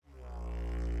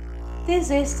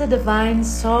This is the Divine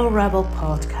Soul Rebel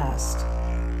podcast,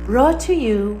 brought to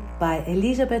you by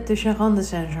Elisabeth de Charon de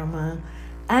Saint-Germain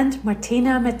and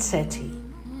Martina Mazzetti.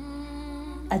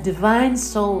 A Divine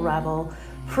Soul Rebel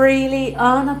freely,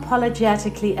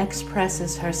 unapologetically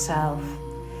expresses herself.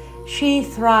 She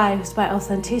thrives by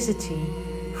authenticity,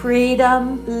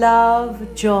 freedom,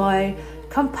 love, joy,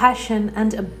 compassion,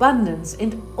 and abundance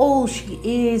in all she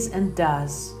is and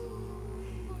does.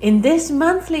 In this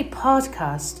monthly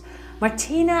podcast,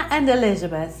 Martina and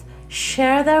Elisabeth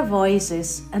share their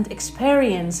voices and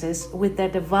experiences with their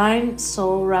Divine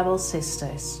Soul Rebel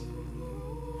sisters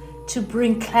to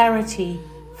bring clarity,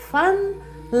 fun,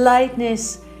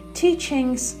 lightness,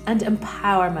 teachings, and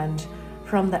empowerment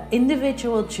from their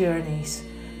individual journeys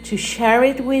to share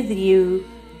it with you,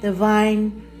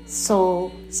 Divine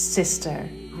Soul Sister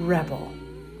Rebel.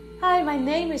 Hi, my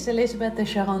name is Elisabeth de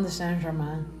Charon de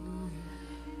Saint-Germain.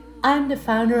 I'm the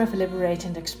founder of Liberate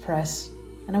and Express,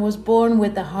 and I was born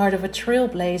with the heart of a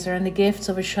trailblazer and the gifts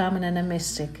of a shaman and a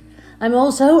mystic. I'm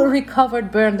also a recovered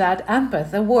burned-out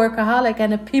empath, a workaholic,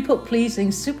 and a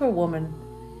people-pleasing superwoman.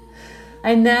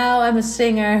 I now am a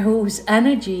singer whose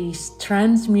energies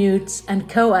transmutes and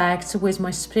coacts with my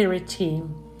spirit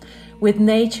team, with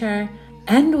nature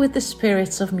and with the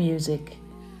spirits of music.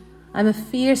 I'm a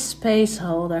fierce space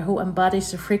holder who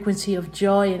embodies the frequency of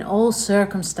joy in all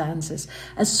circumstances,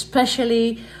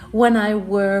 especially when I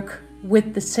work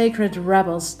with the sacred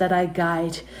rebels that I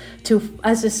guide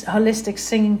as a holistic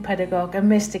singing pedagogue, a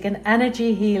mystic, an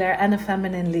energy healer, and a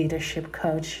feminine leadership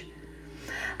coach.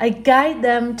 I guide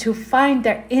them to find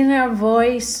their inner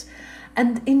voice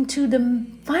and into the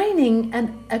finding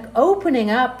and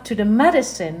opening up to the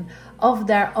medicine of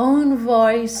their own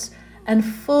voice and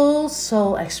full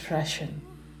soul expression.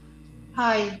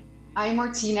 Hi, I'm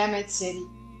Martina and Elisabeth.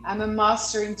 I'm a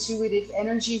master intuitive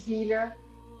energy healer,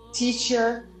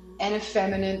 teacher, and a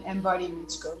feminine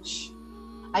embodiment coach.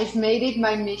 I've made it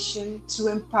my mission to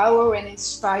empower and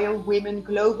inspire women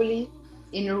globally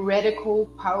in a radical,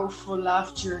 powerful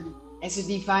love journey as a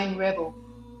divine rebel,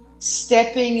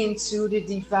 stepping into the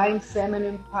divine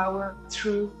feminine power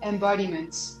through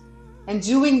embodiment, and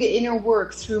doing the inner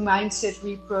work through mindset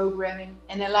reprogramming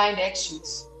and aligned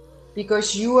actions.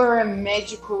 Because you are a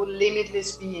magical,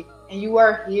 limitless being and you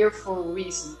are here for a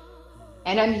reason.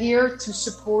 And I'm here to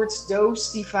support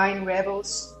those divine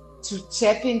rebels to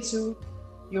tap into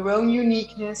your own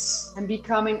uniqueness and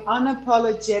becoming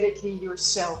unapologetically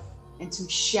yourself and to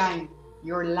shine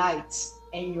your light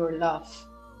and your love.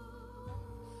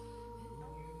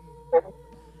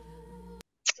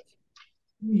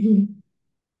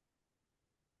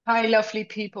 Hi, lovely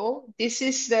people. This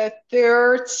is the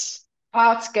third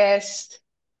podcast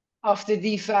of the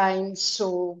Divine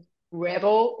Soul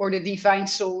Rebel, or the Divine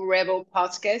Soul Rebel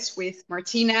podcast with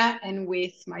Martina and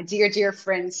with my dear, dear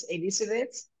friends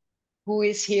Elisabeth, who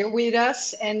is here with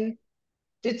us. And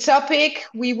the topic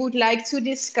we would like to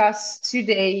discuss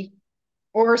today,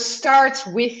 or start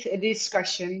with a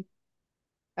discussion,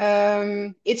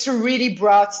 it's a really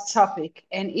broad topic,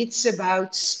 and it's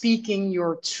about speaking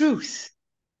your truth.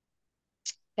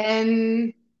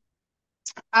 And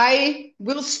I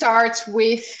will start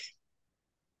with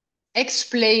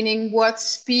explaining what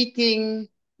speaking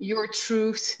your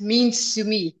truth means to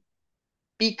me.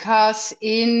 Because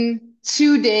in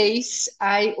 2 days,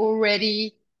 I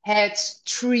already had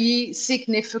 3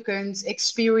 significant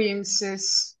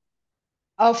experiences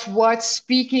of what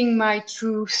speaking my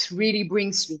truth really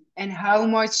brings me, and how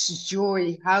much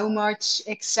joy, how much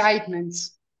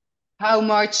excitement, how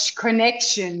much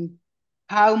connection,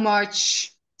 how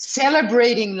much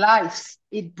celebrating life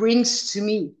it brings to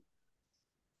me.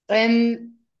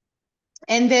 And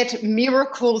that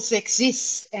miracles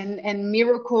exist and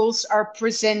miracles are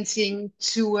presenting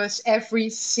to us every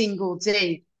single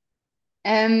day.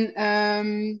 And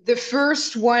the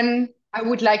first one I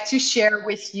would like to share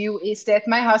with you is that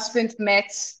my husband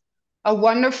met a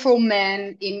wonderful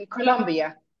man in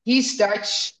Colombia. He's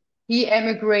Dutch. He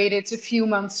emigrated a few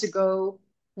months ago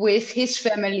with his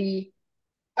family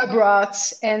abroad,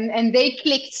 and they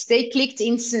clicked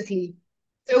instantly.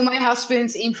 So my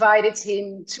husband invited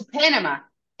him to Panama,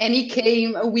 and he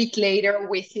came a week later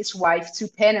with his wife to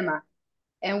Panama,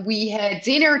 and we had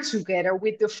dinner together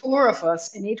with the 4 of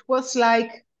us, and it was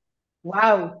like,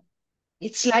 wow,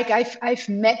 it's like I've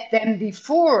met them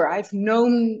before. I've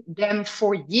known them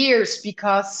for years,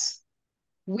 because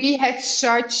we had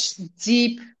such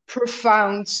deep,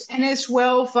 profound, and as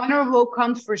well vulnerable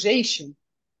conversations.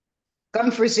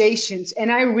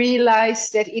 And I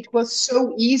realized that it was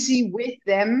so easy with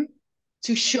them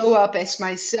to show up as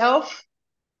myself,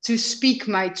 to speak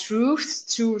my truth,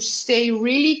 to stay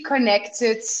really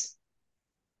connected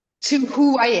to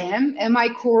who I am and my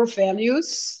core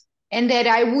values, and that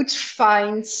I would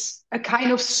find a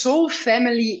kind of soul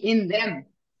family in them.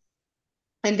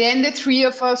 And then the three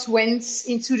of us went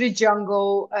into the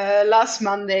jungle last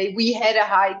Monday. We had a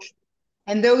hike,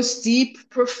 and those deep,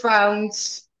 profound,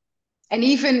 and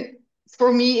even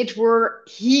for me, it were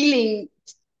healing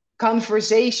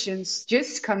conversations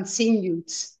just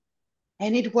continued.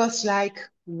 And it was like,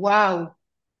 wow,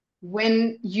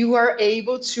 when you are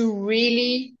able to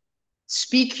really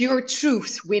speak your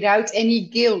truth without any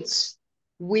guilt,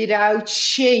 without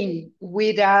shame,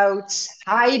 without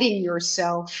hiding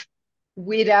yourself,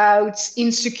 without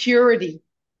insecurity,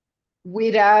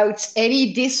 without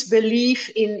any disbelief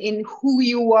in who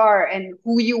you are and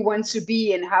who you want to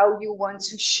be and how you want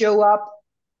to show up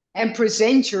and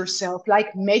present yourself,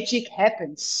 like magic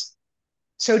happens.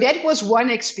 So that was one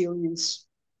experience.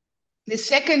 The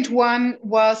second one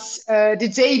was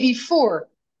the day before.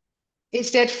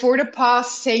 Is that for the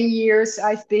past 10 years,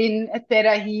 I've been a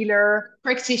theta healer,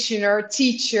 practitioner,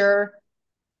 teacher,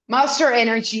 master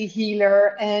energy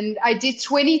healer, and I did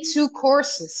 22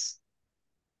 courses.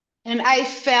 And I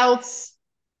felt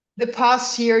the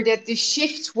past year that the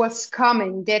shift was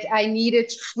coming, that I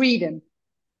needed freedom.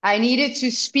 I needed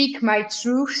to speak my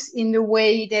truth in the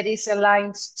way that is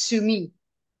aligned to me,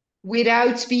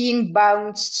 without being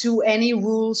bound to any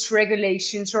rules,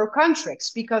 regulations, or contracts,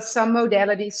 because some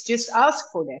modalities just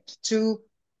ask for that, to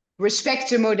respect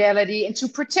the modality and to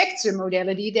protect the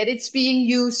modality, that it's being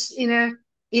used in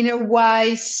a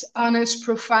wise, honest,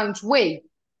 profound way,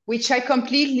 which I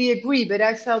completely agree, but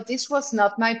I felt this was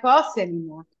not my path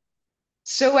anymore.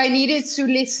 So I needed to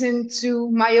listen to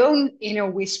my own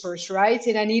inner whispers, right?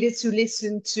 And I needed to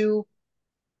listen to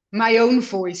my own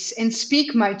voice and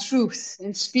speak my truth.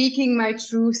 And speaking my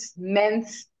truth meant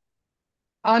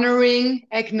honoring,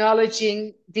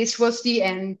 acknowledging this was the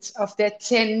end of that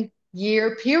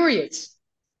 10-year period.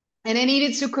 And I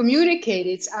needed to communicate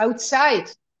it outside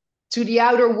to the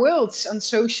outer worlds on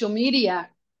social media,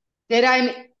 that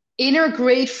I'm inner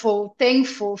grateful,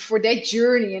 thankful for that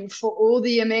journey and for all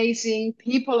the amazing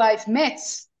people I've met.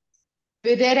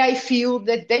 But that I feel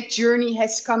that that journey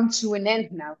has come to an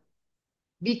end now,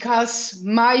 because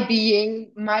my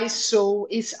being, my soul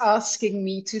is asking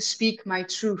me to speak my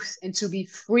truth and to be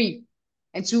free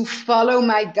and to follow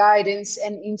my guidance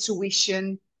and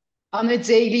intuition on a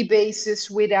daily basis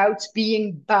without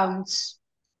being bound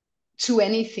to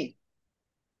anything.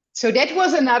 So that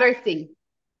was another thing.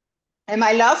 And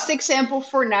my last example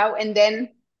for now, and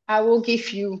then I will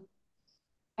give you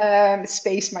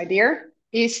space, my dear,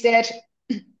 is that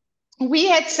we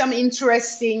had some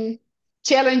interesting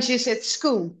challenges at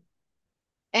school.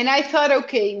 And I thought,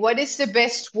 okay, what is the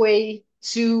best way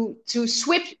to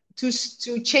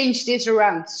change this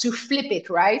around, to flip it,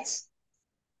 right?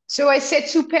 So I said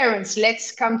to parents,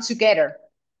 let's come together.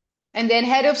 And then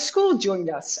head of school joined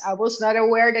us. I was not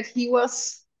aware that he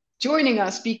was joining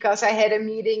us because I had a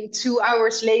meeting 2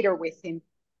 hours later with him.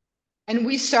 And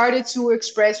we started to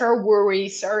express our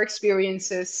worries, our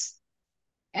experiences.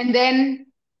 And then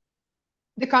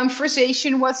the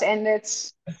conversation was ended.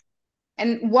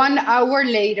 And 1 hour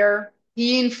later,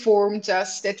 he informed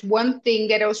us that one thing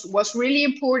that was really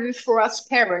important for us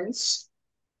parents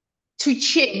to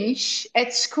change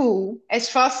at school as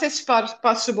fast as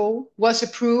possible was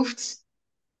approved.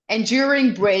 And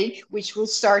during break, which will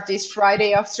start this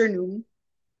Friday afternoon,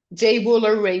 they will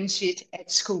arrange it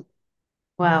at school.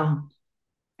 Wow.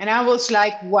 And I was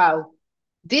like, wow,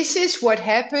 this is what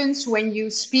happens when you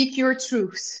speak your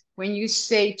truth, when you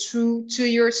stay true to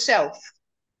yourself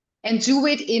and do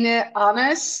it in an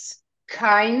honest,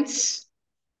 kind,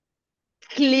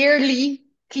 clearly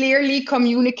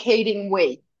communicating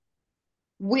way,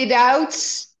 without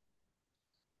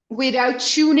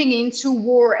tuning into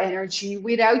war energy,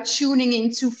 without tuning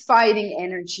into fighting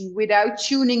energy, without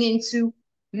tuning into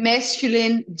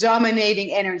masculine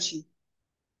dominating energy,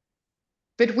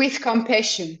 but with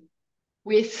compassion,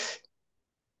 with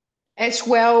as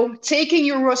well taking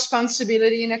your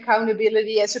responsibility and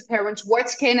accountability as a parent.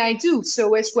 What can I do?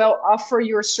 So as well offer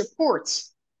your support,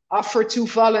 offer to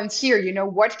volunteer. You know,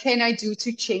 what can I do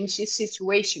to change this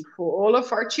situation for all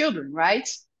of our children, right?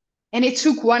 And it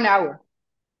took 1 hour.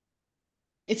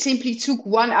 It simply took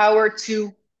 1 hour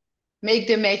to make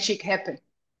the magic happen.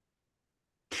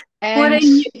 And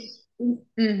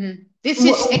this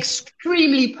is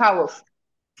extremely powerful.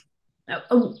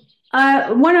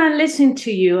 When I listen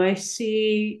to you, I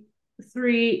see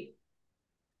 3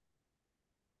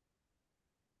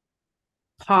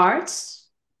 parts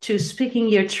to speaking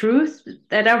your truth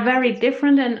that are very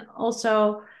different and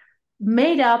also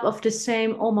made up of the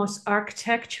same almost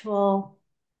architectural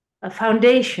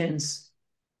foundations.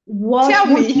 What Tell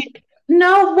would me. you,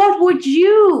 no, what would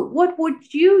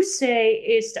you say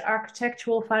is the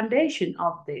architectural foundation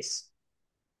of this?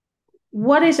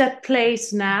 What is at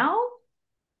place now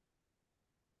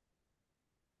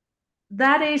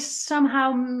that is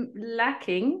somehow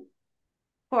lacking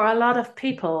for a lot of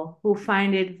people who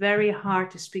find it very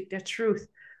hard to speak their truth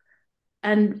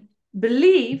and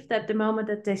believe that the moment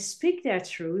that they speak their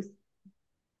truth,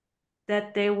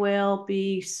 that they will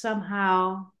be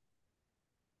somehow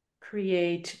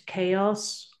create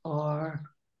chaos or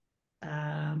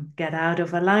get out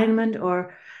of alignment,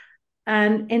 or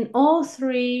and in all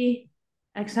three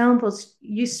examples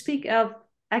you speak of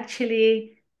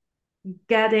actually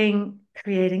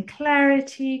creating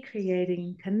clarity,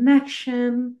 creating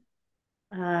connection,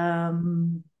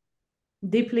 um,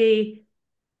 deeply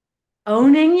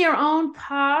owning your own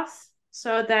path.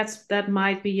 So that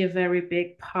might be a very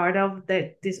big part of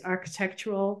this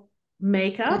architectural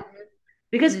makeup,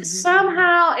 because Mm-hmm.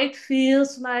 somehow it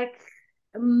feels like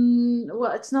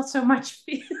well, it's not so much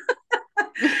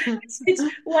it's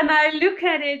when I look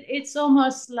at it, it's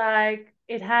almost like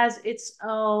it has its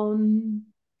own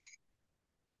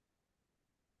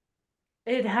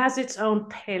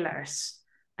pillars,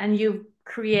 and you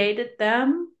created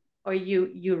them, or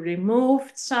you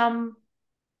removed some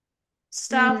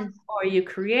stuff, Mm. or you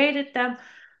created them.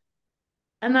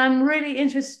 And I'm really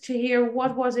interested to hear,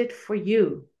 what was it for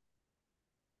you?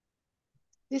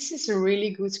 This is a really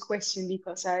good question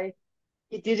because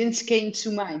it didn't came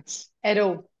to mind at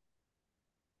all.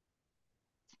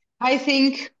 I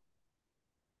think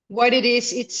what it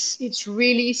is, it's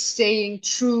really staying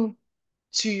true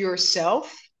to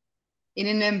yourself in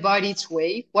an embodied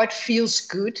way. What feels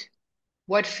good?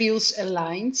 What feels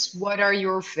aligned? What are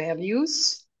your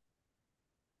values?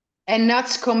 And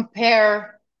not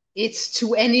compare it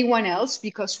to anyone else,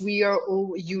 because we are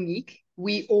all unique.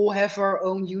 We all have our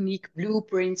own unique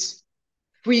blueprints,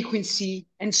 frequency,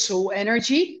 and soul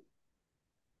energy.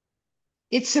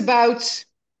 It's about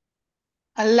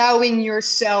allowing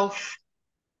yourself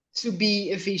to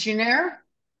be a visionary,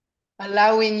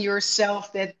 allowing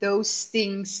yourself that those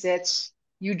things that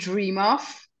you dream of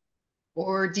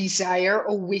or desire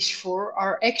or wish for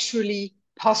are actually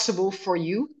possible for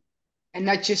you and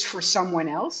not just for someone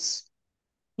else.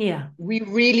 Yeah. We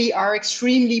really are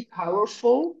extremely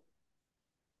powerful.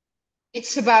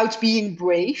 It's about being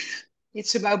brave.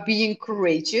 It's about being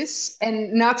courageous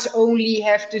and not only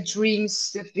have the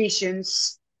dreams, the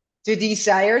visions, the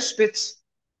desires, but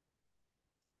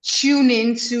tune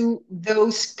into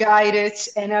those guided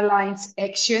and aligned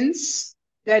actions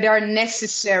that are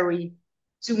necessary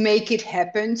to make it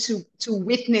happen, to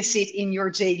witness it in your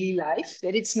daily life,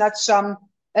 that it's not some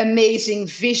amazing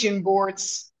vision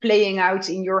boards playing out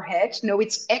in your head. No,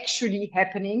 it's actually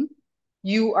happening.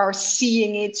 You are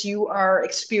seeing it, you are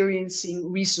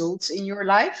experiencing results in your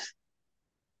life.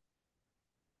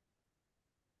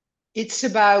 It's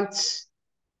about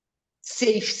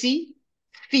safety,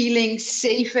 feeling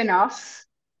safe enough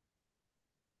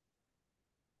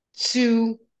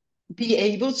to be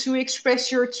able to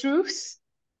express your truth,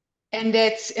 and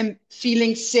that's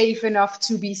feeling safe enough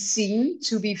to be seen,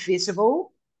 to be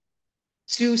visible,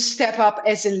 to step up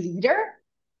as a leader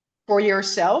for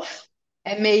yourself,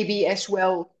 and maybe as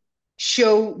well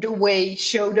show the way,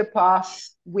 show the path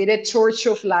with a torch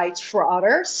of light for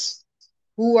others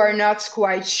who are not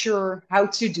quite sure how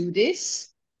to do this.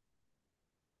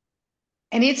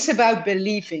 And it's about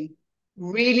believing,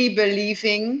 really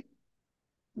believing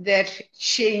that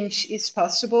change is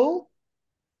possible,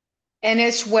 and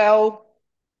as well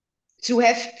to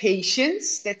have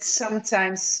patience, that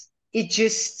sometimes it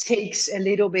just takes a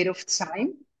little bit of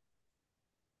time.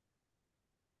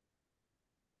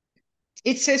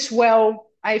 It's as well,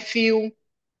 I feel,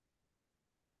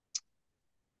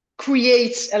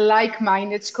 creates a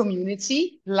like-minded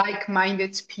community,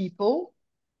 like-minded people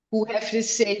who have the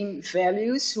same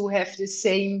values, who have the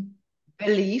same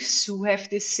beliefs, who have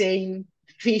the same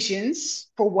visions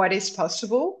for what is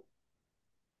possible.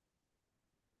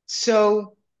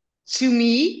 So to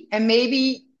me, and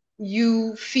maybe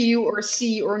you feel or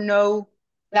see or know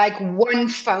like one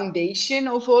foundation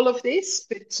of all of this,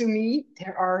 but to me,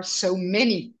 there are so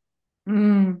many.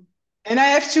 Mm. And I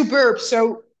have to burp,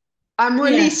 so I'm Yeah.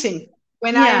 releasing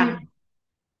when Yeah.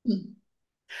 I'm.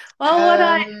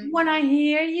 Well, Um, when I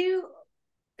hear you,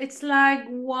 it's like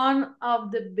one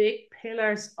of the big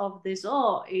pillars of this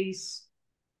all is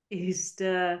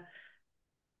the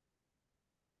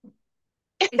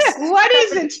is what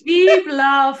is the it? deep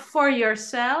love for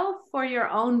yourself, for your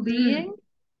own being.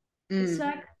 Mm, It's mm,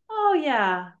 like, oh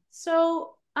yeah.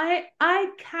 So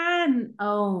I can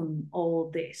own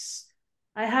all this.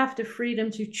 I have the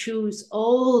freedom to choose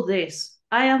all this.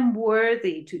 I am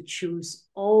worthy to choose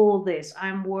all this.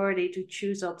 I'm worthy to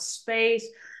choose up space.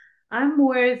 I'm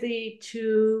worthy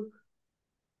to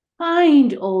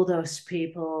find all those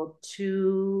people,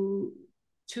 to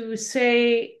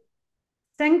say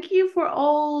thank you for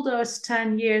all those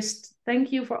 10 years.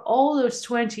 Thank you for all those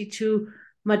 22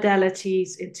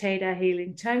 modalities in Theta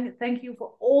healing. Thank you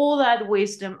for all that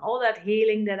wisdom, all that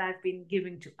healing that I've been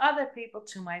giving to other people,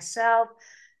 to myself.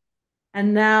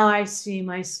 And now I see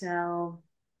myself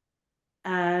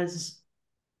as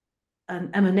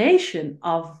an emanation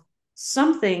of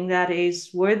something that is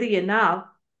worthy enough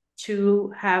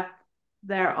to have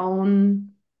their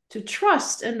own, to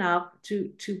trust enough,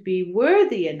 to be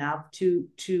worthy enough, to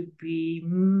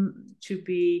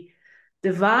be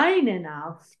divine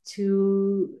enough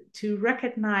to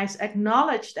recognize,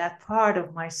 acknowledge that part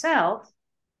of myself,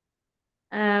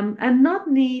 and not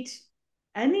need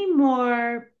any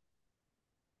more,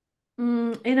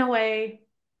 in a way,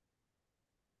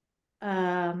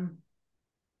 um,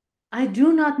 I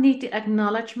do not need the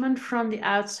acknowledgement from the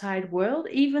outside world,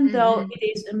 even though Mm-hmm. it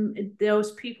is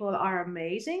those people are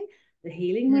amazing, the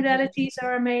healing Mm-hmm. modalities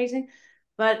are amazing,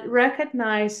 but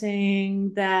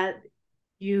recognizing that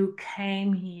you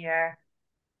came here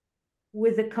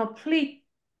with a complete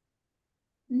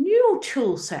new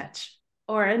tool set,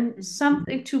 or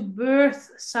something to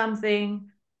birth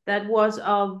something that was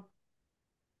of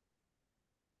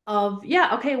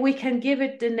yeah, okay, we can give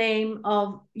it the name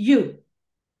of you.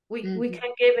 We Mm-hmm.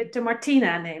 can give it the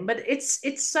Martina name, but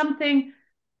it's something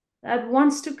that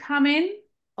wants to come in,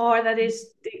 or that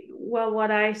is well,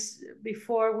 what I,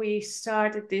 before we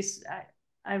started this,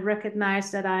 I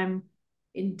recognize that I'm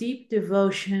in deep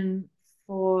devotion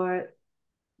for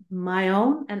my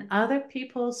own and other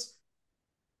people's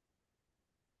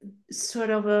sort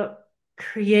of a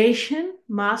creation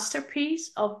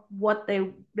masterpiece of what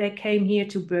they came here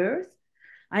to birth.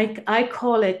 I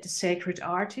call it the sacred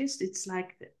artist. It's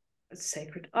like a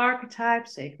sacred archetype,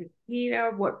 sacred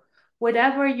healer,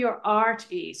 whatever your art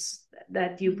is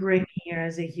that you bring here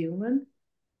as a human,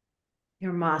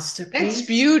 your masterpiece.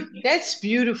 That's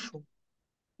beautiful.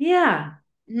 Yeah,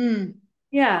 Mm.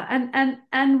 yeah,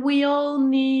 and we all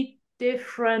need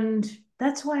different.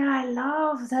 That's why I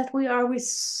love that we are with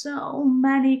so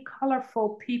many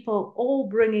colorful people, all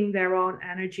bringing their own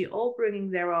energy, all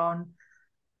bringing their own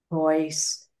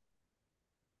voice,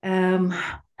 um,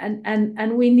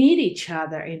 and we need each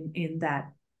other in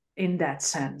that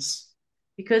sense,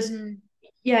 because Mm.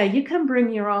 yeah, you can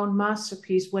bring your own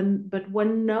masterpiece, but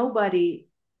when nobody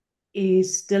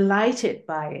is delighted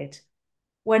by it,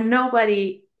 when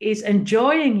nobody is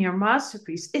enjoying your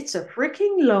masterpiece, it's a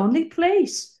freaking lonely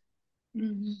place.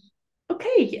 Mm.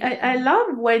 Okay, I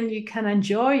love when you can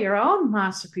enjoy your own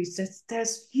masterpiece.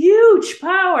 There's huge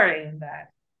power in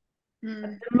that.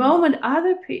 At Mm. the moment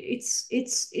other people,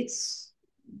 it's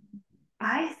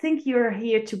I think you're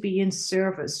here to be in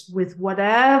service with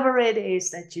whatever it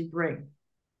is that you bring.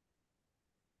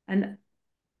 And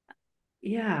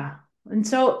yeah. And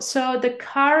so the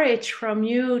courage from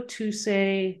you to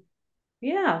say,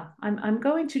 yeah, I'm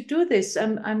going to do this.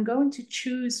 I'm going to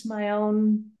choose my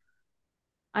own.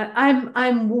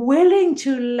 I'm willing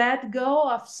to let go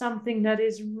of something that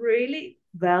is really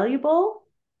valuable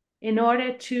in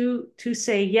order to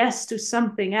say yes to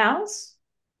something else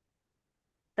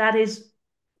that is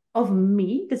of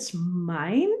me, that's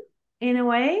mine, in a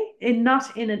way, and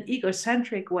not in an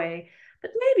egocentric way,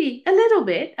 but maybe a little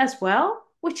bit as well,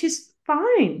 which is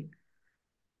fine.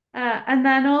 And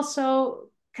then also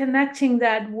connecting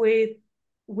that with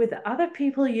other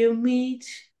people you meet,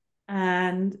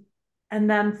 and and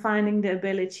then finding the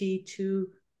ability to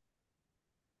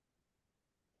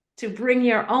bring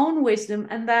your own wisdom,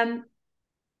 and then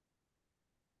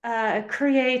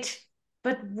create,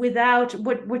 but without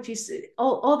what you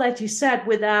all that you said,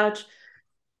 without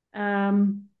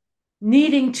um,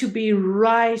 needing to be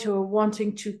right or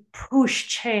wanting to push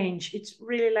change. It's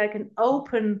really like an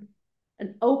open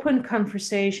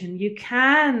conversation. You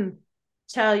can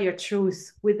tell your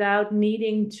truth without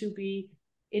needing to be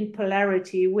in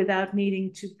polarity, without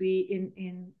needing to be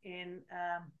in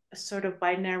a sort of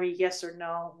binary yes or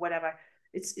no, whatever.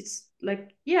 It's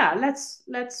like, yeah,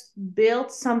 let's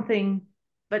build something.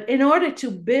 But in order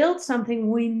to build something,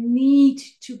 we need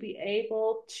to be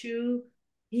able to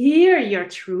hear your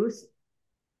truth,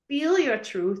 feel your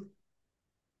truth,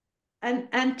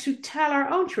 and to tell our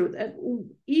own truth,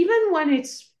 and even when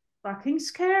it's fucking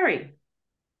scary.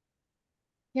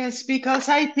 Yes, because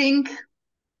I think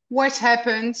what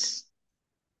happens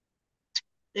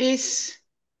is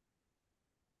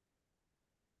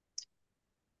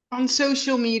On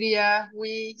social media,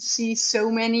 we see so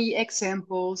many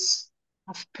examples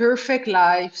of perfect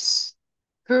lives,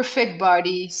 perfect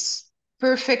bodies,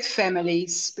 perfect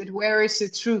families. But where is the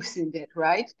truth in that,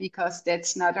 right? Because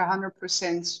that's not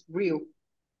 100% real.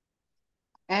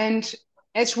 And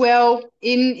as well,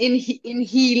 in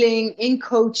healing, in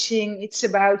coaching, it's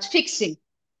about fixing,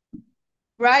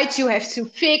 right? You have to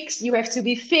fix, you have to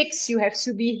be fixed, you have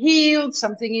to be healed.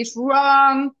 Something is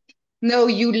wrong. No,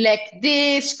 you lack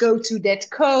this. Go to that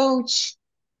coach.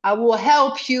 I will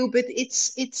help you. But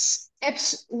it's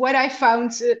what I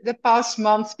found the past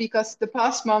month, because the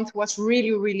past month was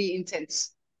really, really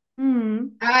intense.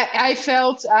 Mm. I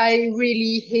felt I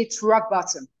really hit rock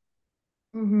bottom.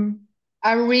 Mm-hmm.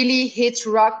 I really hit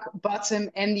rock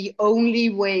bottom, and the only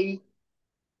way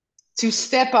to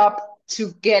step up,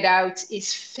 to get out,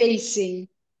 is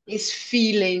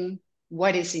feeling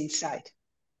what is inside.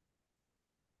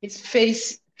 It's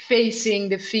facing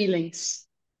the feelings,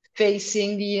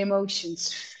 facing the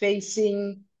emotions,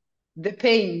 facing the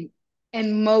pain,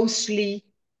 and mostly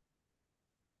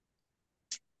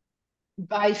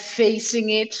by facing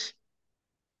it,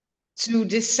 to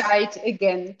decide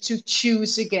again, to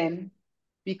choose again,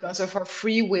 because of our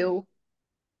free will,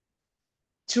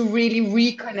 to really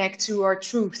reconnect to our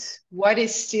truth. What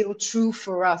is still true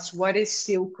for us? What is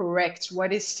still correct?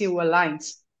 What is still aligned?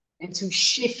 And to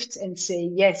shift and say,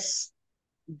 yes,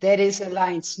 that is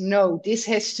aligned. No, this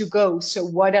has to go. So,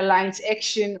 what aligned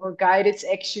action or guided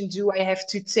action do I have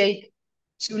to take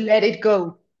to let it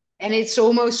go? And it's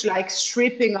almost like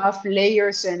stripping off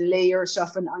layers and layers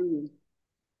of an onion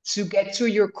to get to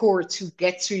your core, to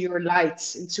get to your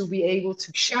lights, and to be able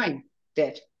to shine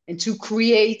that, and to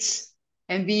create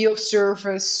and be of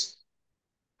service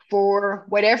for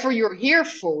whatever you're here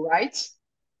for, right?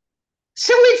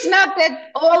 So it's not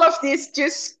that all of this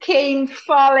just came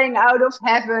falling out of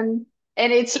heaven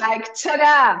and it's like,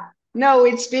 ta-da! No,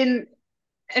 it's been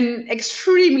an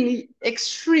extremely,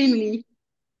 extremely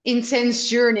intense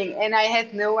journey. And I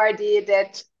had no idea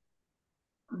that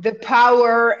the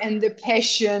power and the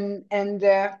passion and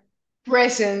the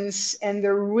presence and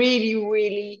the really,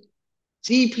 really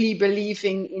deeply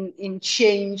believing in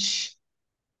change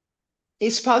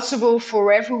is possible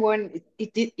for everyone.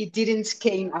 It didn't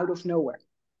came out of nowhere.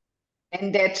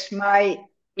 And that my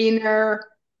inner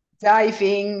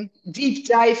deep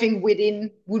diving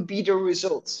within would be the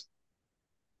result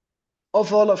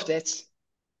of all of that.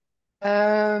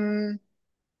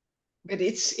 But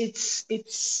it's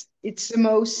the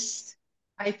most,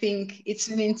 I think it's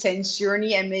an intense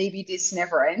journey, and maybe this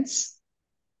never ends.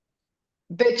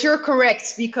 But you're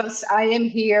correct, because I am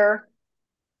here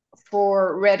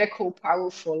for radical,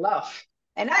 powerful love.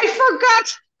 And I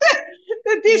forgot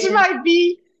that Yeah.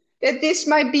 this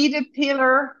might be the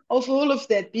pillar of all of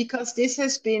that, because this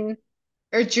has been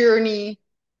a journey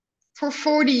for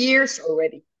 40 years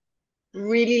already.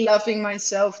 Really loving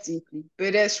myself deeply,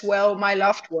 but as well my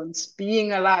loved ones,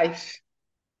 being alive,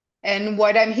 and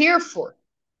what I'm here for.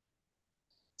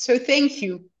 So thank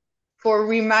you for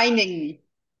reminding me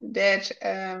that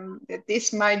that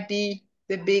this might be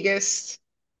the biggest.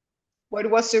 What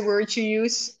was the word you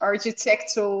use?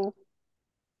 Architectural.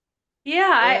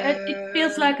 Yeah, it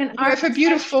feels like an You have a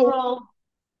beautiful.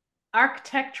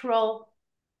 architectural.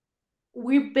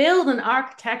 We build an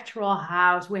architectural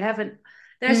house.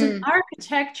 There's an Mm,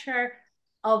 architecture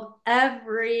of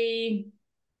every.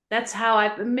 That's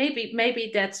how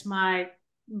maybe that's my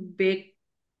big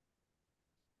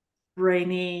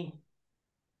brainy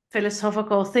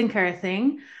philosophical thinker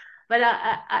thing. But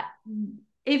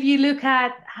if you look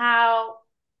at how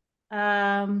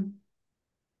um,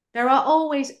 there are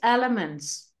always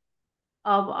elements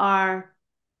of our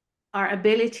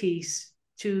abilities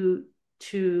to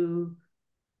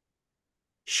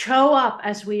show up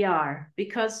as we are,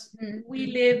 because mm, we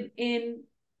mm, live in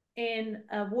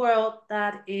a world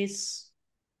that is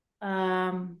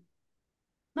um,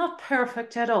 not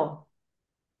perfect at all.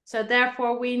 So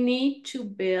therefore, we need to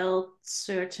build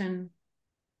certain.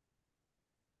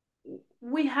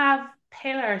 We have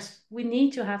pillars. We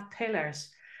need to have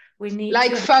pillars. We need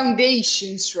like to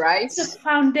foundations, right? it's a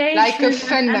Like a foundation,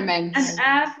 fundament. and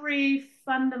every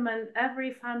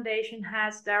foundation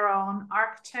has their own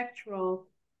architectural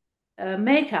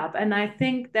makeup. And I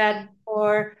think that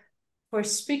for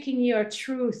speaking your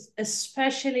truth,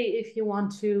 especially if you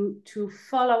want to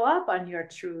follow up on your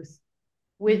truth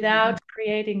Mm-hmm, without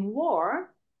creating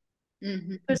war,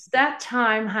 mm-hmm, because that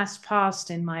time has passed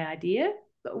in my idea.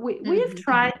 But we have mm-hmm,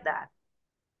 tried that.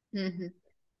 mm-hmm.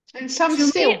 And some To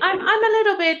me, still. I'm a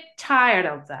little bit tired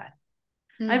of that.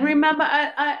 I Mm-hmm, remember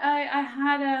I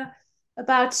had a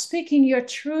about speaking your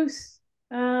truth.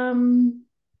 Um,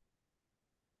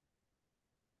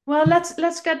 Well,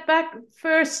 let's get back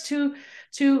first to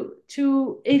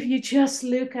if you just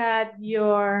look at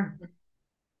your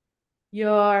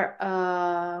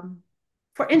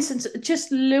for instance, just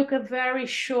look a very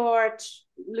short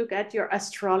look at your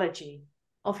astrology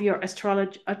of your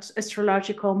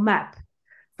astrological map.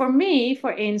 For me,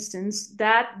 for instance,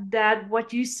 that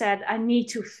what you said, I need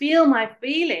to feel my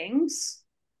feelings.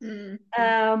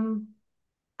 Mm.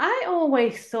 I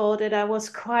always thought that I was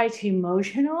quite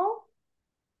emotional.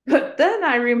 But then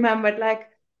I remembered, like,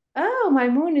 oh, my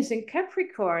moon is in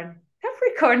Capricorn.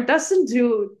 Capricorn doesn't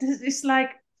do this. It's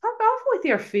like, fuck off with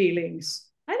your feelings.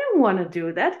 I don't want to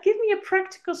do that. Give me a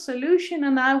practical solution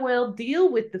and I will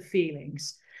deal with the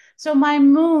feelings. So my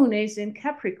moon is in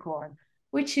Capricorn,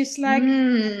 which is like,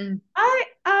 Mm.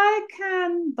 I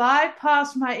can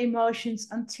bypass my emotions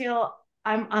until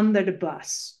I'm under the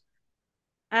bus.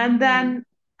 And Mm. then,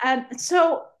 and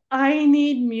so I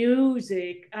need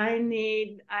music.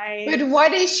 But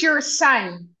what is your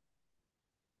sign?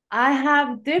 I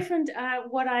have different.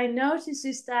 What I notice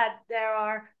is that there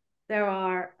are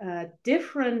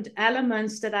different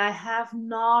elements that I have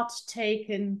not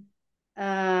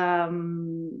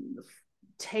um,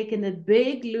 taken a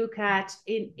big look at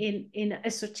in an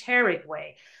esoteric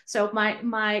way. So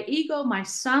my ego, my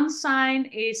sun sign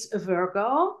is a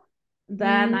Virgo.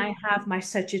 Then Mm. I have my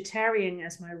Sagittarian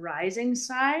as my rising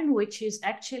sign, which is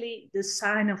actually the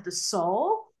sign of the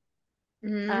soul.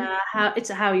 Mm. How it's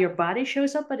how your body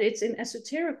shows up, but it's in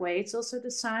esoteric way. It's also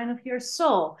the sign of your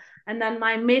soul. And then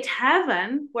my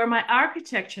midheaven, where my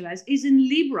architecture lies, is in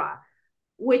Libra,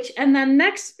 which and then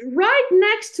right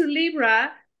next to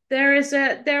Libra, there is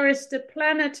the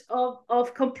planet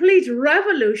of complete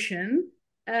revolution.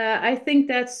 I think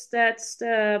that's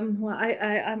well,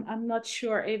 I'm not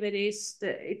sure if it is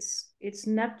it's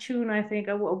Neptune, I think,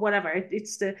 or whatever.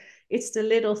 It's the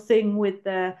little thing with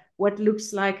the what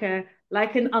looks like an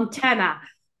antenna,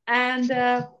 and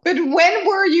But when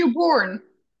were you born?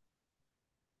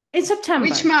 in Which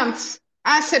September. month?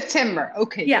 Ah, September.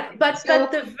 Okay. Yeah, but So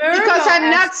the because Virgo I'm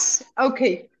as not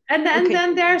okay. and Okay.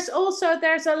 then there's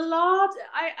a lot.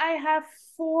 I have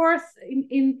four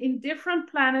in different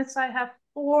planets. I have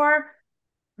four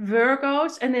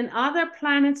Virgos, and in other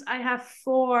planets I have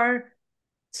four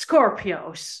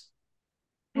Scorpios,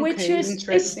 which Okay, is it's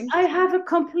interesting. I have a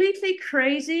completely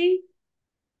crazy.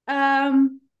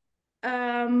 Um,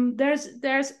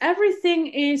 there's everything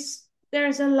is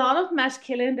there's a lot of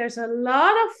masculine, there's a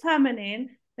lot of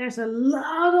feminine, there's a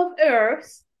lot of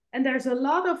earth, and there's a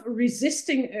lot of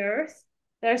resisting earth.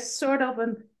 There's sort of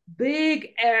a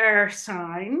big air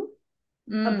sign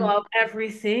Mm. above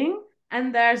everything,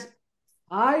 and there's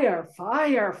fire,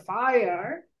 fire,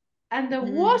 fire, and the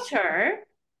Mm. water,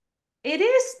 it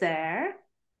is there,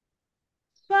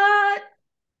 but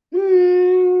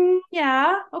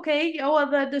yeah, okay. Yeah,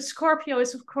 well, the Scorpio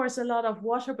is of course a lot of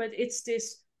water, but it's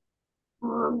this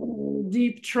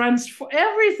deep transform.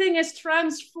 Everything is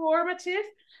transformative,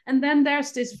 and then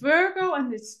there's this Virgo and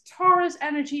this Taurus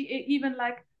energy. Even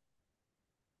like,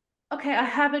 okay, I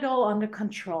have it all under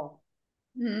control,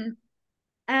 Mm.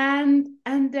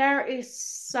 and there is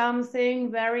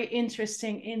something very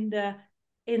interesting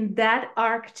in that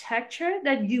architecture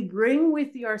that you bring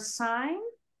with your sign,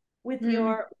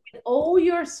 Mm. with all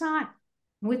your sign,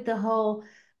 with the whole,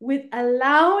 with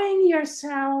allowing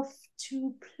yourself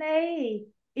to play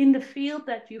in the field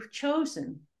that you've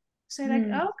chosen. Say like,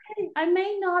 Mm. okay, I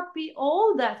may not be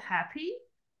all that happy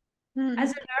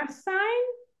as Mm. an earth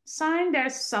sign.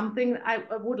 There's something I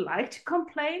would like to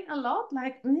complain a lot,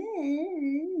 like,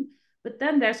 but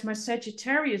then there's my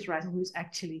Sagittarius rising, who's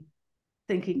actually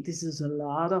thinking this is a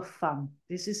lot of fun.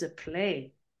 This is a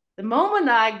play. The moment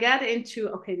I get into,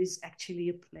 okay, this is actually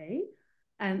a play,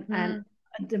 and Mm.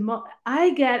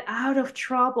 I get out of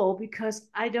trouble because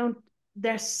I don't.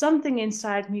 There's something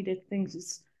inside me that thinks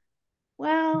it's,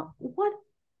 well, what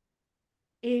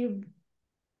if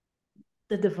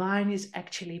the divine is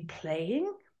actually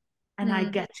playing and I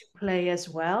Mm. get to play as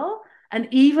well? And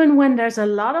even when there's a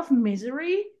lot of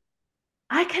misery,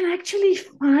 I can actually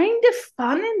find the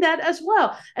fun in that as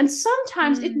well. And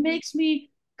sometimes it Mm. makes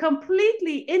me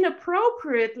completely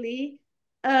inappropriately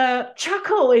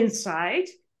chuckle inside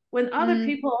when other Mm.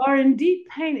 people are in deep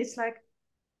pain. It's like,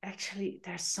 actually,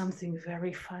 there's something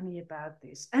very funny about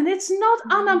this. And it's not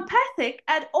Mm. unempathic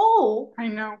at all, I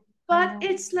know. I but know.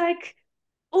 it's like,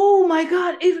 oh my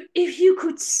god, if you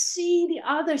could see the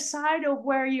other side of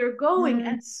where you're going,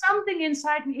 and Mm. something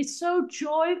inside me is so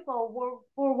joyful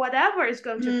for whatever is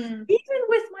going to, Mm. even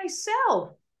with myself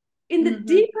in the Mm-hmm.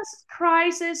 deepest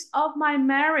crisis of my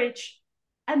marriage,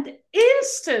 and the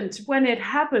instant when it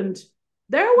happened,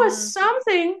 There was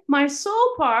something, my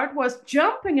soul part was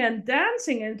jumping and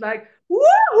dancing and like,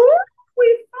 woohoo,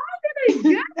 we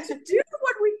finally get to do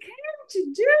what we came to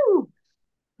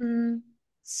do.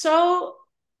 So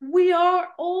we are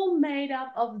all made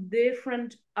up of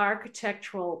different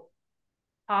architectural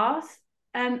paths.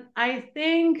 And I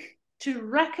think to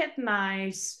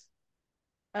recognize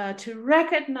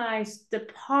the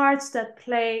parts that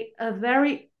play a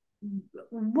very,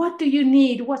 what do you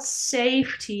need? What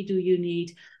safety do you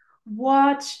need?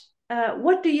 What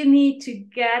do you need to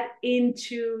get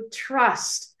into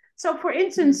trust? So, for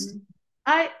instance,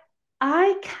 I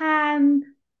can.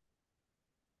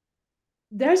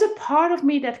 There's a part of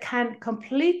me that can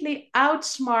completely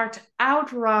outsmart,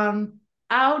 outrun,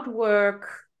 outwork,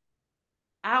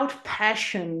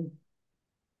 outpassion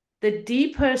the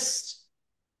deepest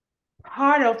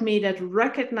part of me that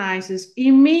recognizes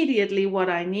immediately what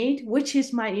I need, which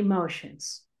is my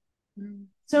emotions.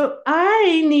 So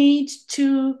I need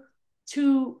to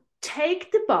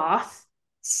take the bath,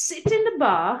 sit in the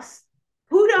bath,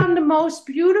 put on the most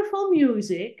beautiful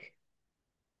music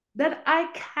that I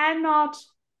cannot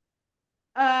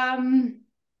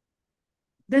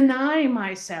deny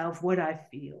myself what I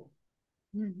feel.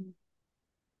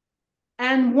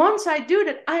 And once I do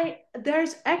that,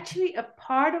 there's actually a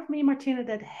part of me, Martina,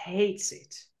 that hates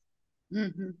it.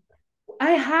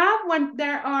 I have, when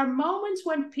there are moments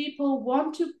when people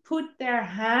want to put their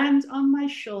hand on my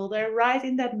shoulder, right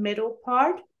in that middle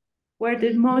part, where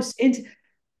the most,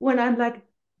 when I'm like,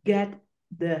 get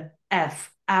the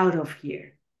F out of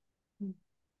here.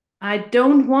 I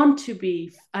don't want to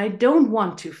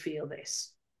feel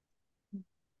this.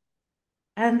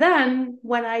 And then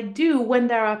when I do, when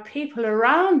there are people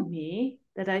around me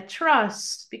that I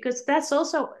trust, because that's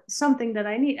also something that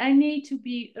I need to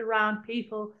be around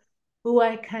people who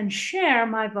I can share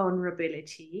my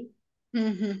vulnerability,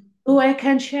 who I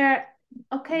can share,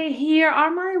 okay, here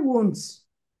are my wounds.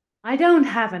 I don't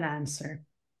have an answer.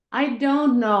 I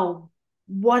don't know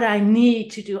what I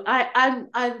need to do.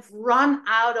 I've run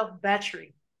out of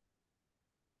battery.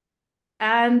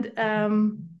 And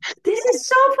this is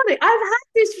so funny. I've had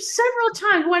this several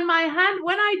times when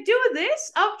I do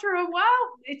this, after a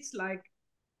while, it's like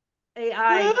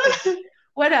AI,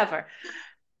 whatever.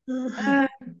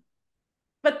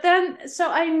 But then, so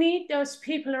I need those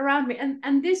people around me.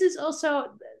 And this is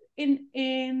also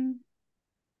in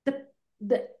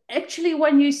the actually,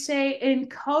 when you say in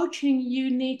coaching,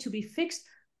 you need to be fixed,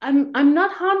 I'm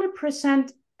not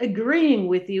 100% agreeing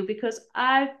with you, because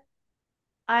I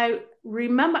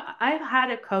remember I've had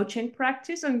a coaching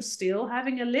practice. I'm still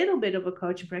having a little bit of a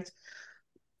coaching practice.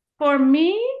 For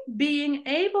me, being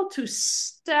able to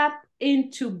step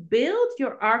into build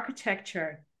your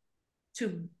architecture,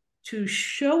 to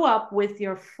show up with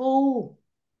your full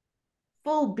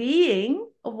being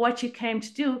of what you came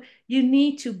to do, you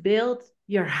need to build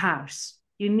your house.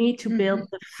 You need to build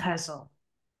the vessel.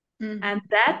 And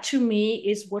that, to me,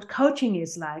 is what coaching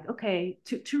is like. Okay,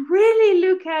 to really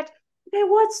look at, okay,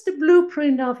 what's the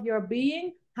blueprint of your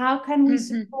being? How can we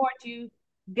support you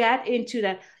get into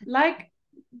that? Like,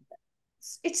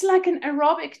 it's like an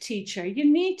aerobic teacher. You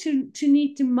need to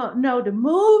know the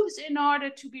moves in order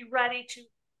to be ready to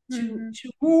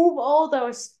move all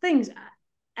those things.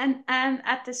 And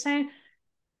at the same,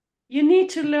 you need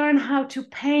to learn how to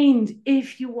paint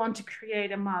if you want to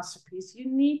create a masterpiece.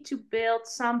 You need to build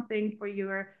something for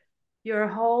your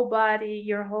whole body,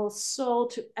 your whole soul,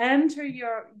 to enter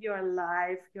your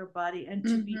life, your body, and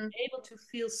to be able to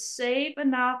feel safe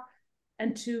enough,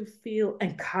 and to feel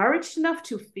encouraged enough,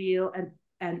 to feel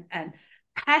and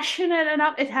passionate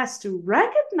enough. It has to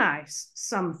recognize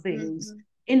some things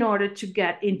in order to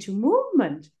get into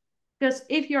movement. Because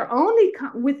if you're only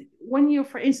when you,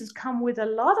 for instance, come with a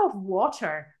lot of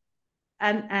water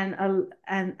and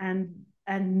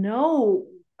no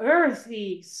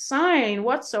earthy sign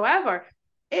whatsoever,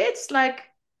 it's like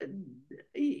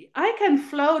I can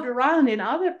float around in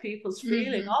other people's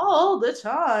feeling all the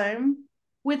time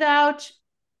without,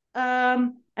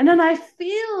 and then I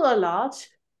feel a lot,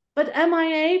 but am I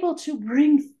able to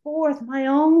bring forth my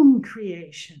own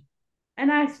creation? And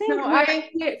I think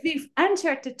we've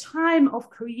entered the time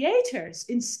of creators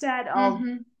instead of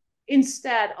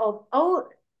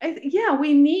yeah,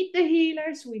 we need the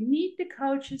healers, we need the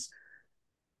coaches.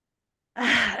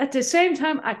 At the same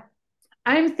time,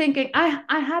 I'm thinking, I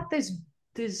had this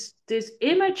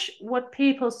image, what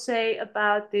people say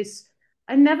about this.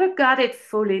 I never got it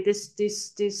fully. This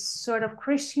sort of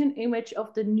Christian image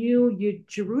of the new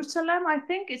Jerusalem. I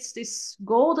think it's this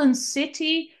golden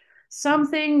city,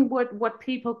 something what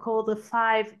people call the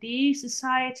 5D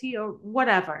society or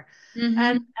whatever.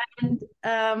 And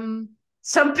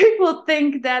some people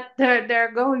think that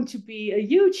they're going to be a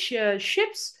huge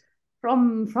ships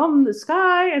from the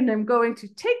sky, and I'm going to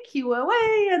take you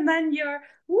away, and then you're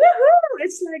woohoo.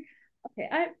 It's like,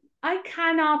 okay, I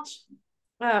cannot,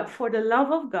 for the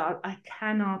love of God, I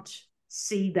cannot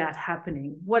see that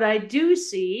happening. What I do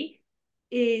see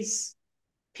is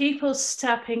people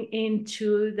stepping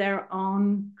into their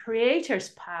own creator's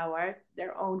power,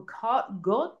 their own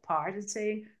God part, and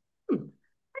saying,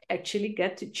 I actually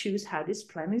get to choose how this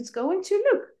planet is going to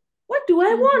look. What do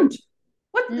I want?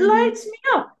 What lights me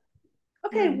up?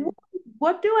 Okay,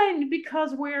 what do I,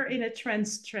 because we're in a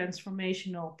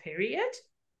transformational period.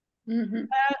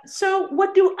 So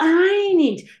what do I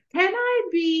need? Can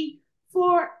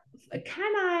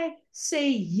I say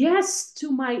yes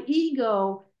to my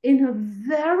ego in a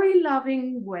very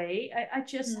loving way? I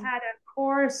just had a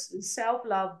course,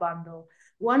 self-love bundle.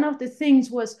 One of the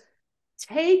things was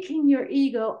taking your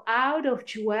ego out of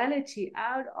duality,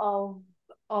 out of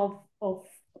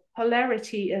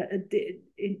polarity,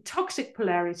 in toxic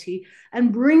polarity,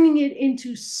 and bringing it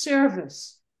into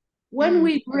service. When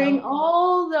we bring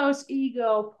all those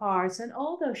ego parts and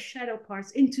all those shadow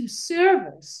parts into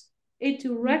service,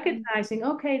 into recognizing,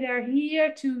 okay, they're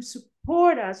here to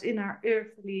support us in our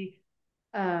earthly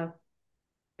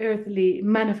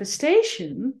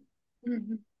manifestation.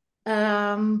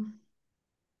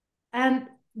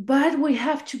 But we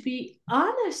have to be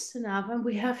honest enough, and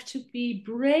we have to be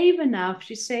brave enough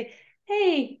to say,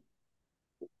 hey,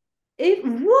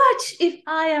 what if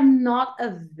I am not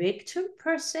a victim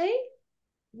per se?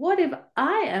 What if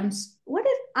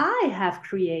I have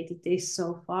created this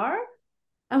so far?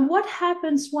 And what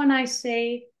happens when I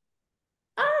say,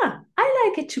 I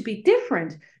like it to be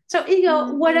different? So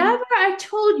ego, whatever I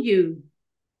told you,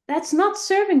 that's not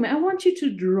serving me. I want you to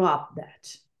drop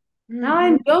that. Now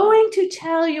I'm going to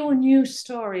tell you a new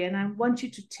story, and I want you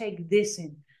to take this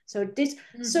in. So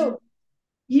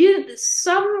you,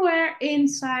 somewhere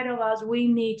inside of us, we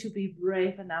need to be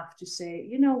brave enough to say,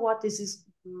 you know what, this is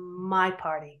my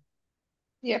party.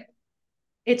 Yeah.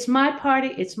 It's my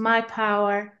party, it's my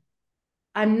power.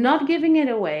 I'm not giving it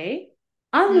away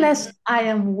unless I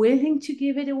am willing to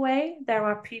give it away. There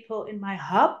are people in my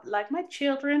hub, like my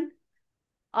children,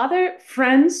 other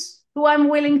friends, who I'm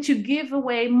willing to give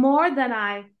away more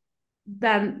than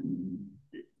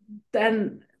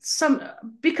some,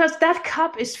 because that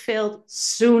cup is filled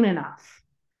soon enough.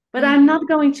 But I'm not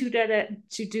going to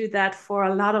do that for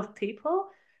a lot of people.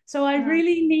 So I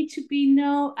really need to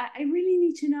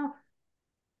know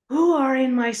who are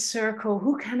in my circle,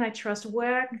 who can I trust,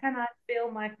 where can I feel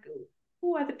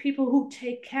who are the people who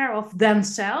take care of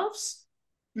themselves.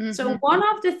 So one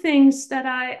of the things that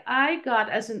I got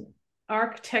as an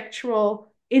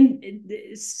architectural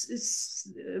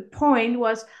point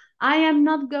was, I am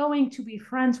not going to be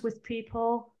friends with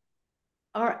people,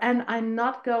 and I'm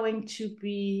not going to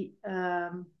be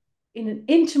in an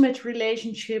intimate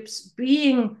relationships,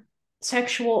 being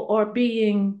sexual or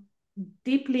being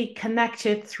deeply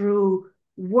connected through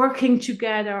working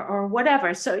together or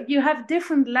whatever. So you have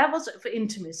different levels of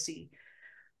intimacy.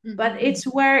 But it's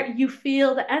where you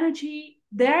feel the energy,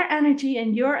 their energy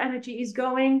and your energy is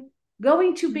going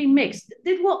to be mixed.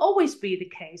 It will always be the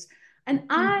case. And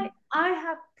I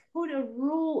have put a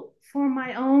rule for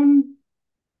my own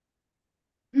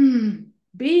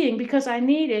being, because I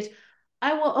need it.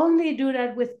 I will only do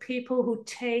that with people who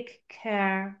take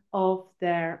care of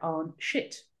their own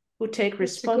shit, who take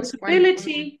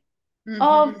responsibility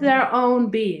of their own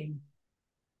being.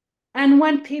 And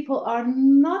when people are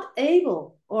not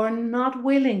able or not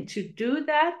willing to do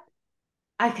that,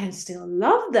 I can still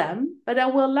love them, but I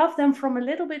will love them from a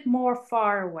little bit more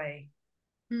far away.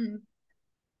 And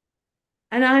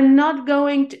I'm not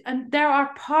going to, and there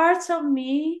are parts of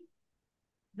me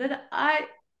that I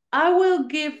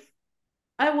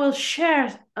will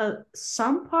share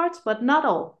some parts, but not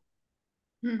all.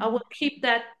 I will keep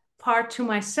that part to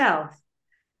myself,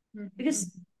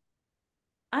 because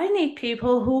I need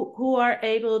people who are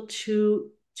able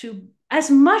to, as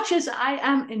much as I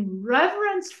am in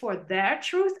reverence for their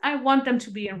truth, I want them to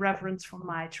be in reverence for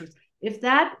my truth. If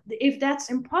that's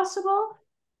impossible,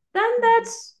 then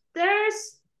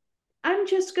I'm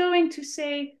just going to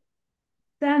say,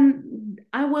 then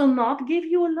I will not give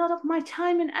you a lot of my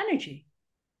time and energy.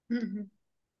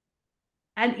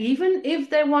 And even if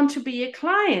they want to be a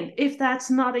client, if that's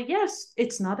not a yes,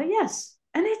 it's not a yes.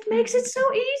 And it makes it so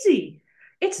easy.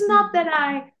 It's not that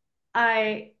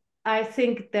I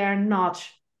think they're not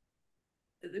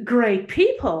great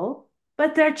people,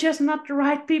 but they're just not the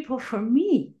right people for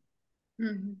me.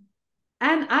 And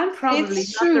I'm probably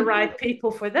not the right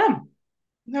people for them.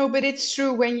 No, but it's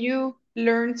true. When you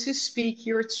learn to speak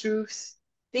your truth,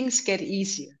 things get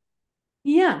easier.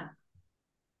 Yeah.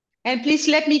 And please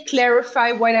let me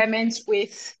clarify what I meant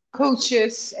with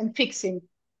coaches and fixing.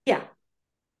 Yeah.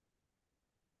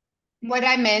 What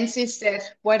I meant is that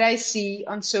what I see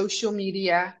on social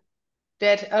media,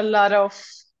 that a lot of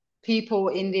people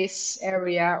in this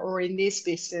area or in this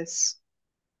business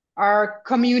are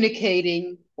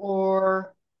communicating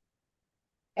or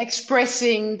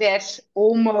expressing that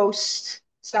almost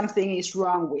something is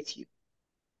wrong with you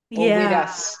or with Yeah.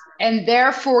 us. And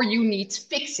therefore you need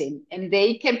fixing, and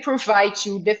they can provide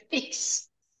you the fix.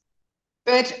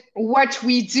 But what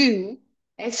we do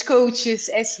as coaches,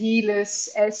 as healers,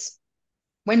 as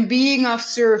when being of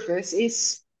service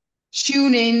is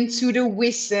tune in to the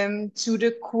wisdom, to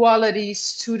the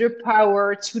qualities, to the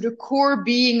power, to the core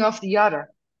being of the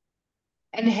other,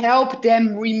 and help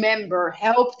them remember,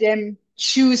 help them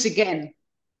choose again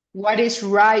what is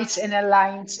right and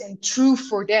aligned and true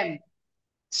for them.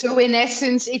 So, in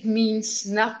essence, it means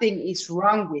nothing is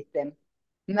wrong with them.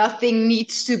 Nothing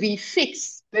needs to be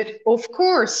fixed. But of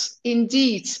course,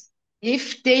 indeed,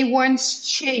 if they want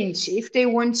change, if they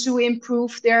want to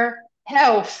improve their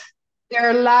health,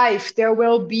 their life, their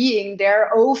well being,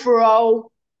 their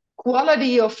overall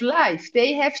quality of life,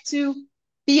 they have to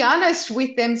be honest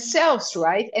with themselves,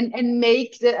 right? And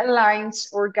make the aligned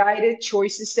or guided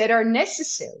choices that are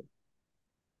necessary.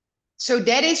 So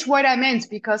that is what I meant,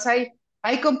 because I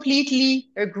completely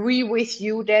agree with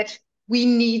you that we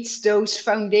need those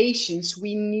foundations.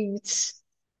 We need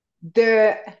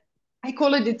the, I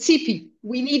call it the tipi.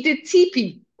 We need the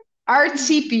tipi, our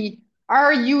tipi,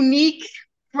 our unique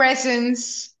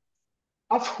presence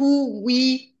of who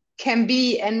we can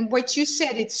be. And what you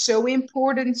said, it's so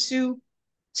important to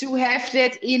have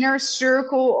that inner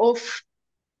circle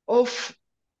of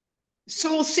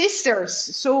soul sisters,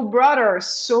 soul brothers,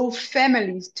 soul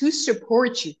families to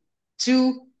support you,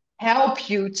 to help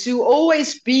you, to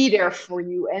always be there for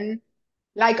you, and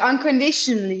like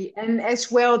unconditionally, and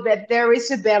as well that there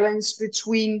is a balance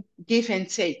between give and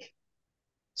take.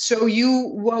 So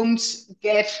you won't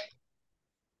get,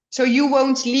 so you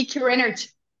won't leak your energy.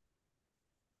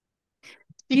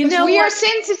 You Because know we are what?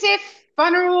 sensitive,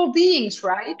 vulnerable beings,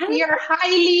 right? We are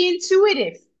highly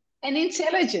intuitive and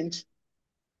intelligent.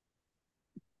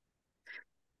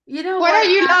 You know What what? are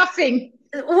you laughing?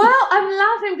 Well, I'm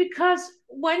laughing because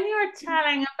when you're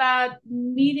telling about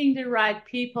meeting the right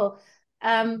people,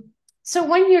 um, so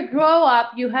when you grow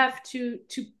up, you have to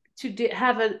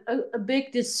have a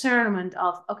big discernment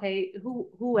of, okay,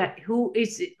 who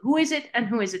is it and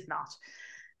who is it not.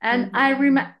 And Mm-hmm. I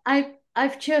remember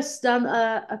I've just done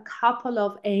a couple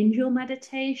of angel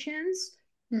meditations.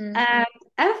 Mm-hmm. And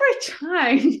every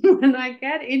time when I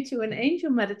get into an angel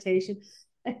meditation,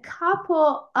 a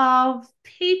couple of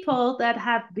people that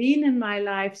have been in my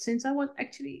life since I was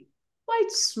actually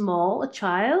quite small, a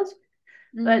child,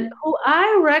 but who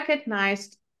I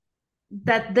recognized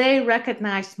that they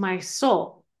recognized my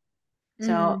soul.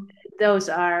 So those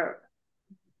are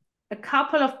a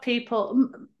couple of people,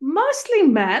 mostly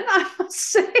men, I must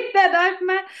say, that I've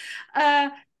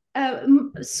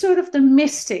met, sort of the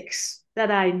mystics that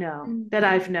I know, that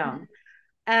I've known,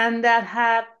 and that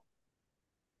have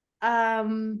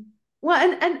well,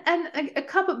 and a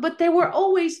couple, but they were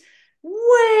always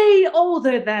way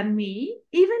older than me,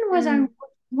 even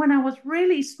when I was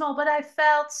really small. But I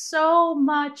felt so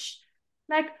much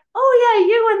like, oh yeah,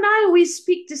 you and I, we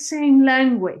speak the same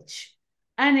language.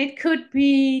 And it could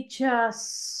be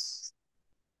just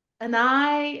an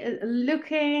eye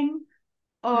looking,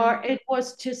 or it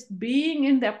was just being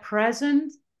in their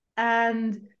present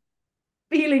and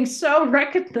feeling so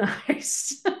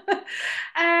recognized.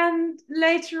 And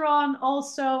later on,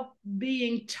 also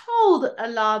being told a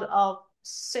lot of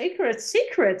sacred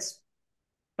secrets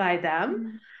by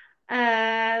them.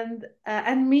 And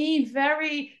me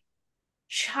very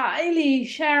shyly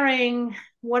sharing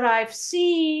what I've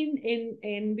seen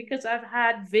in because I've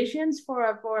had visions for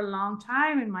a long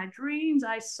time. In my dreams,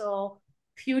 I saw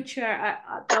future,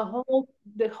 the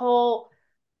whole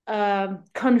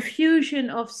confusion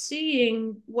of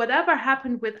seeing whatever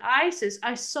happened with ISIS.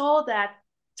 I saw that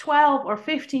 12 or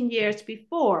 15 years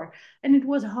before, and it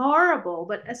was horrible.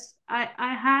 But as I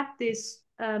had this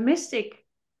mystic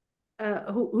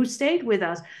who stayed with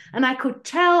us, and I could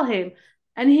tell him,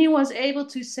 and he was able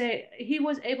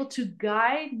to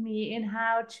guide me in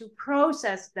how to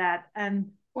process that,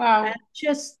 and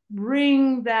just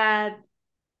bring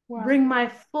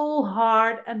my full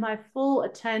heart and my full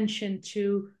attention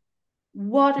to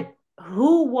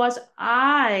who was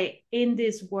I in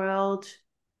this world,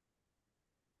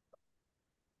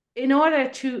 in order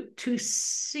to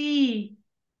see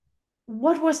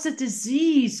what was the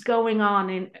disease going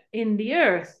on in the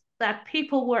earth that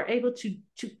people were able to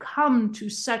come to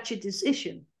such a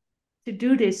decision to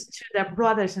do this to their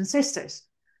brothers and sisters.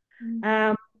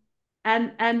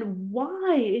 And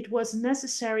why it was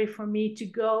necessary for me to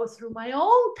go through my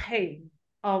own pain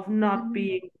of not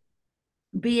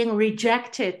being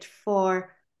rejected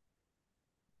for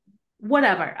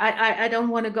whatever. I don't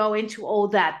want to go into all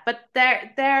that, but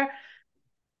there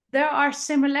are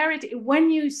similarities when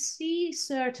you see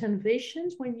certain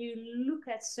visions, when you look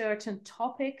at certain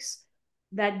topics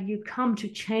that you come to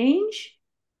change,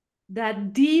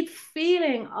 that deep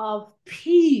feeling of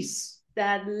peace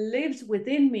that lives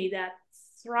within me, that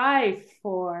thrive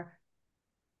for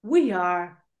we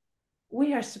are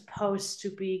supposed to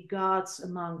be gods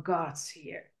among gods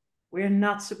here. We're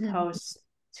not supposed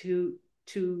to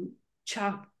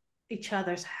chop each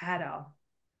other's head off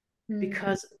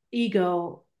because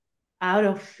ego, out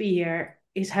of fear,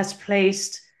 has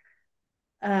placed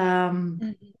their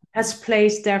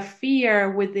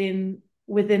fear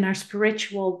within our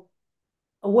spiritual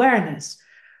awareness.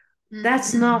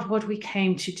 That's not what we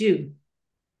came to do.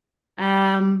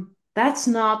 That's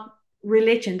not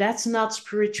religion. That's not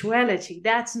spirituality.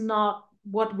 That's not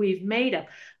what we've made of.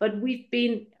 But we've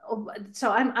been.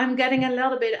 So I'm getting a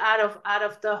little bit out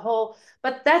of the whole.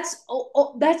 But that's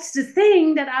the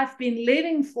thing that I've been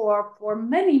living for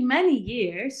many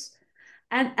years.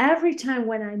 And every time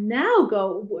when I now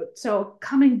go, so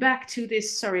coming back to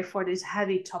this, sorry for this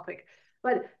heavy topic,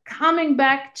 but coming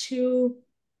back to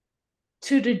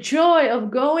the joy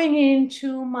of going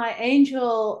into my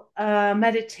angel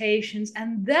meditations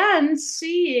and then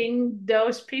seeing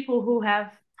those people who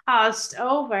have passed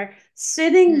over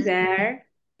sitting there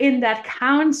in that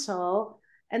council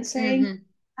and saying,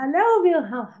 hello,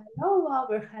 Wilhelm, hello,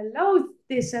 Albert, hello,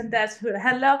 this and that,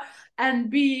 hello, and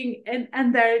being,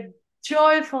 and they're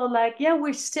joyful, like, yeah,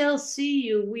 we still see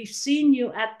you. We've seen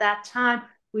you at that time.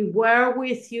 We were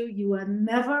with you. You were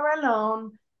never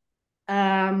alone.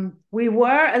 We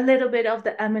were a little bit of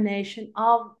the emanation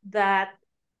of that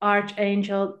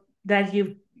archangel that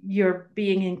you're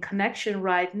being in connection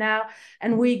right now,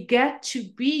 and we get to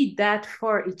be that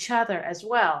for each other as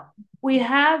well. We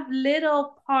have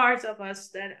little parts of us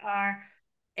that are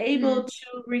able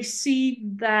to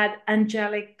receive that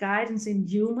angelic guidance in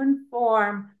human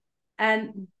form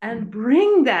and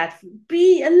bring that,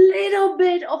 be a little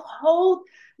bit of hope.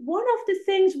 One of the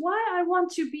things why I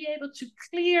want to be able to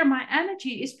clear my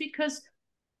energy is because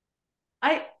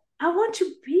I want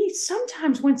to be,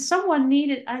 sometimes when someone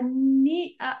needed, I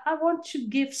want to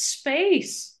give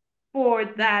space for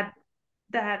that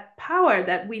power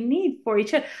that we need for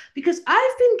each other, because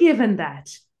I've been given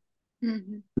that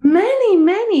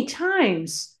many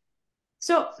times.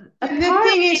 So a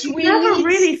part of me never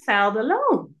really felt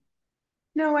alone.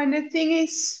 No, and the thing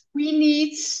is, we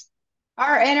need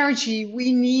our energy.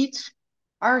 We need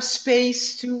our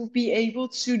space to be able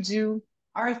to do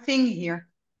our thing here.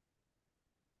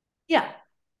 Yeah.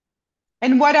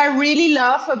 And what I really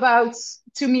love about,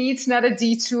 to me, it's not a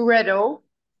detour at all,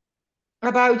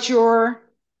 about your,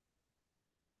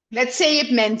 let's say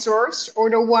it, mentors, or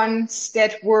the ones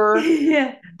that were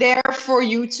there for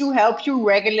you to help you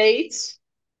regulate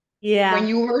when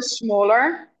you were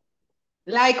smaller.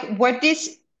 Like, what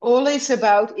this all is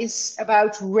about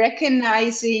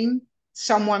recognizing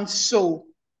someone's soul,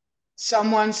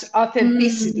 someone's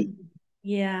authenticity.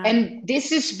 And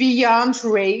this is beyond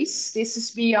race, this is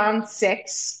beyond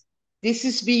sex, this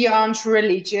is beyond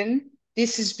religion,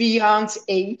 this is beyond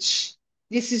age,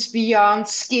 this is beyond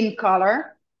skin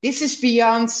color, this is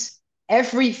beyond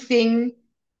everything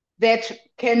that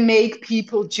can make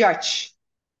people judge.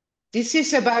 This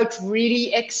is about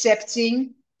really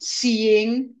accepting,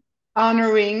 seeing,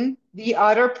 honoring the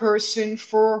other person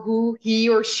for who he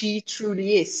or she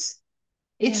truly is.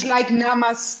 It's like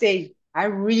namaste. I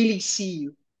really see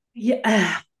you.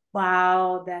 Yeah.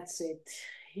 Wow, that's it.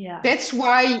 Yeah. That's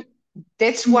why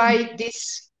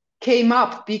this came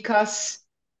up, because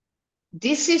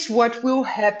this is what will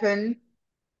happen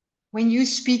when you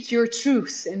speak your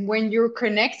truth and when you're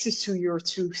connected to your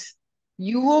truth.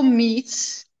 You will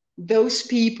meet those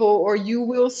people, or you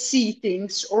will see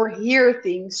things or hear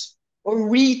things or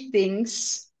read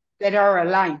things that are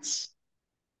aligned,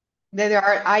 that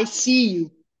are, I see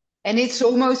you. And it's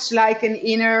almost like an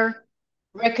inner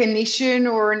recognition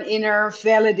or an inner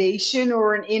validation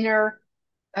or an inner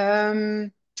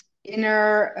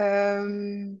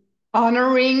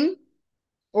honoring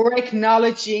or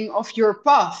acknowledging of your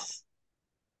path,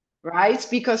 right?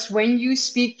 Because when you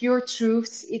speak your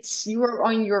truth, it's you are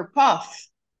on your path,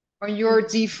 on your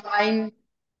divine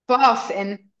path.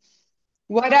 And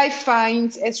What I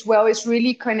find as well is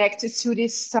really connected to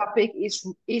this topic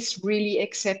is really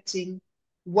accepting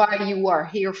why you are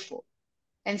here for.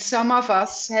 And some of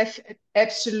us have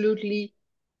absolutely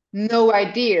no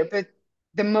idea, but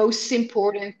the most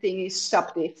important thing is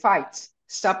stop the fight,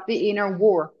 stop the inner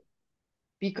war,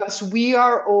 because we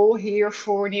are all here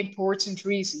for an important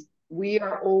reason. We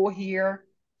are all here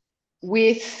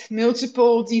with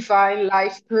multiple divine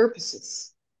life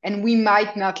purposes, and we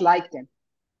might not like them.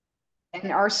 And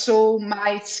our soul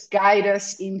might guide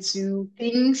us into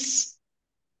things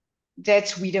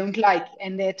that we don't like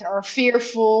and that are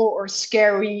fearful or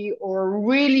scary or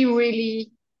really,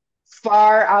 really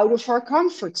far out of our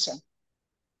comfort zone.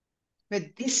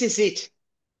 But this is it.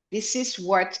 This is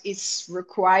what is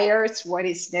required, what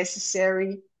is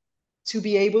necessary to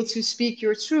be able to speak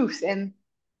your truth. And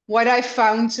what I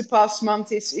found the past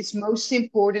month is most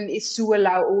important is to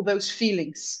allow all those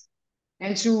feelings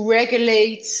and to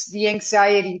regulate the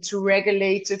anxiety, to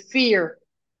regulate the fear,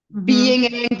 being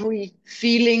angry,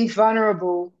 feeling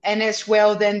vulnerable, and as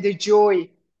well then the joy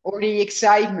or the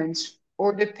excitement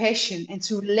or the passion, and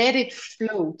to let it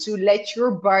flow, to let your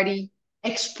body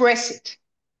express it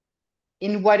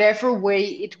in whatever way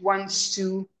it wants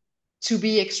to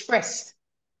be expressed.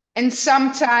 And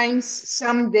sometimes,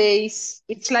 some days,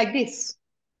 it's like this.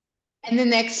 And the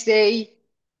next day,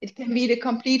 it can be the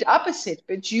complete opposite,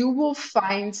 but you will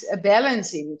find a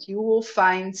balance in it. You will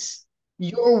find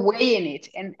your way in it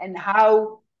and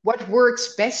what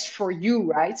works best for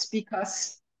you, right?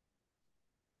 Because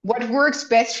what works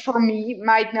best for me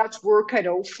might not work at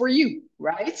all for you,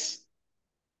 right?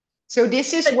 So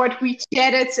this is what we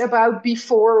chatted about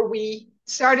before we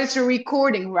started the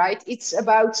recording, right? It's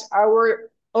about our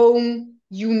own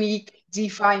unique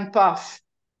divine path.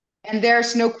 And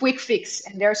there's no quick fix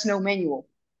and there's no manual.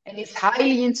 And it's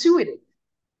highly intuitive.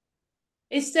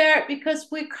 Is there, because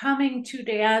we're coming to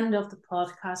the end of the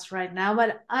podcast right now,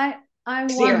 but I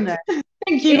Clear. wonder,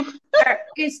 Thank you.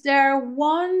 Is there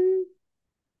one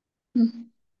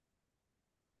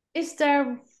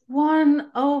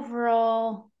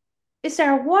overall, is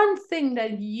there one thing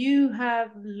that you have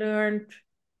learned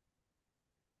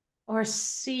or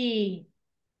see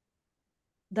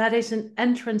that is an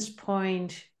entrance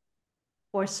point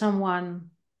for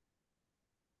someone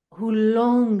who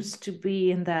longs to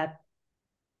be in that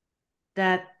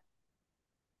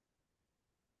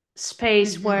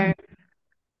space where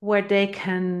they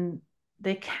can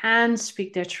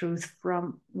speak their truth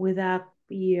from without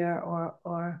fear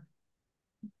or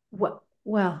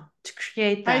to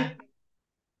create that?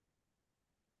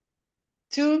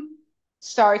 To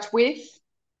start with,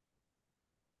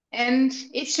 and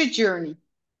it's a journey.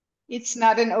 It's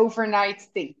not an overnight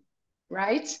thing,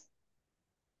 right?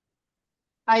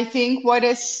 I think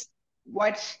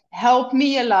what helped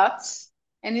me a lot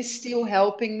and is still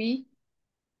helping me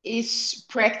is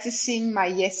practicing my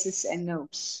yeses and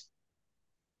nos.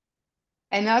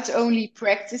 And not only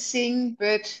practicing,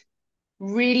 but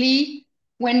really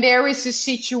when there is a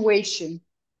situation,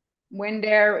 when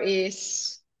there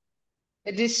is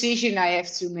a decision I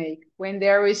have to make, when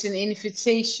there is an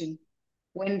invitation,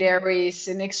 when there is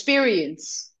an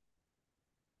experience,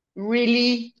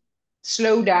 really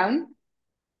slow down,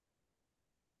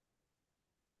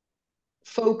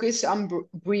 focus on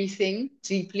breathing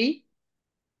deeply,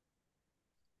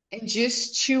 and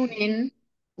just tune in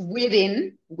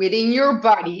within your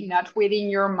body, not within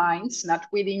your minds, not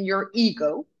within your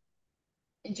ego,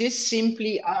 and just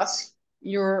simply ask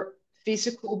your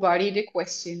physical body the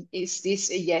question, is this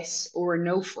a yes or a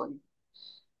no for me?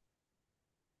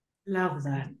 Love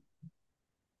that.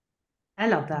 I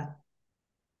love that.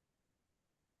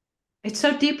 It's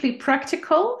so deeply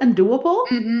practical and doable.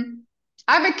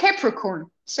 I'm a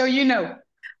Capricorn, so you know.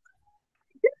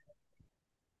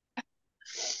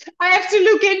 I have to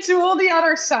look into all the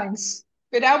other signs,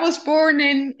 but I was born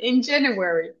in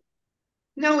January.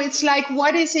 No, it's like,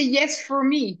 what is a yes for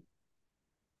me?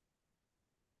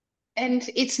 And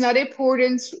it's not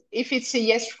important if it's a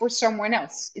yes for someone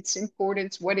else. It's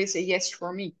important what is a yes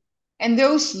for me. And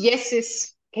those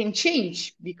yeses can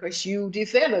change because you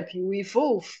develop, you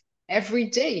evolve every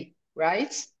day,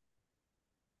 right?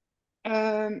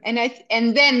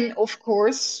 And then, of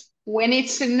course, when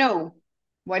it's a no,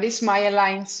 what is my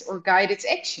aligned or guided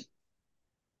action?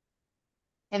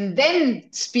 And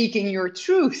then speaking your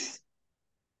truth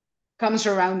comes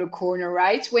around the corner,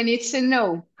 right? When it's a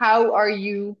no, how are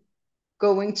you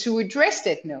going to address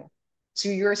that no to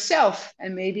yourself?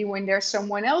 And maybe when there's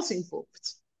someone else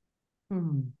involved.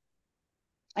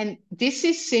 And this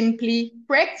is simply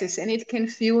practice. And it can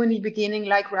feel in the beginning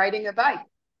like riding a bike.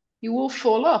 You will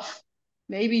fall off.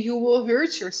 Maybe you will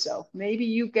hurt yourself. Maybe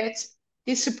you get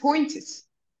disappointed.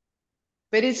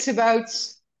 But it's about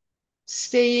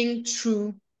staying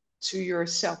true to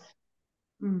yourself.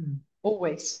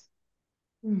 Always.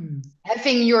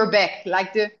 Having your back,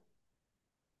 like the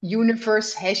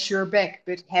universe has your back,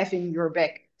 but having your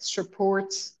back,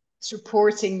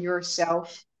 supporting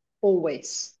yourself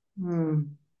always. Love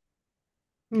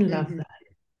that.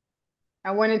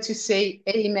 I wanted to say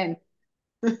amen.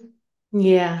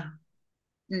 Yeah.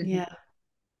 Yeah.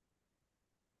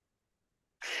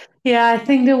 Yeah, I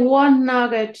think the one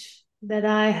nugget that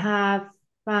I have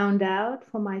found out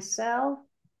for myself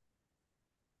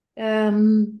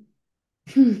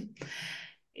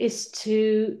is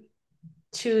two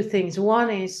things. One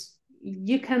is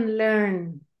you can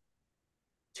learn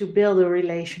to build a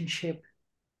relationship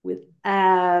with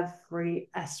every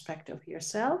aspect of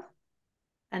yourself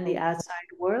and the outside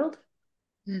world.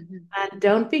 And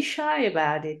don't be shy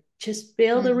about it. Just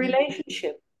build a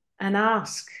relationship and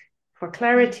ask for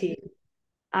clarity.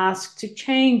 Ask to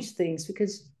change things,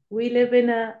 because we live in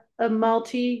a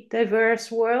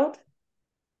multi-diverse world.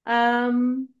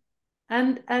 And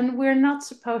we're not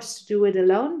supposed to do it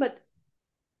alone, but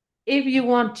if you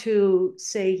want to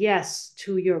say yes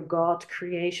to your God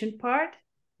creation part,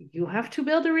 you have to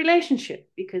build a relationship,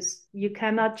 because you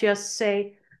cannot just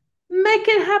say, make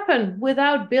it happen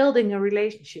without building a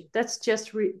relationship. That's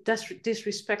just that's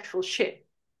disrespectful shit.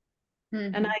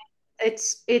 And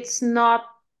it's not.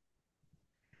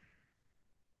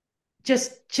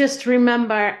 Just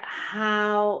remember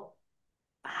how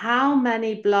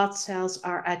many blood cells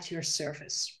are at your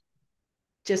service.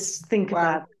 Just think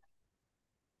about it.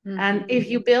 And if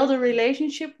you build a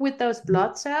relationship with those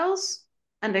blood cells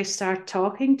and they start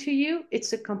talking to you,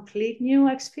 it's a complete new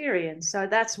experience. So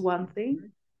that's one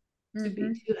thing.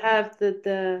 To have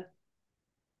to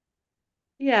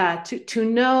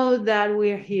know that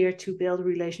we're here to build a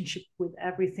relationship with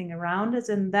everything around us,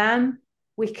 and then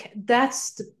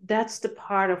that's the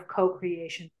part of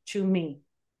co-creation to me.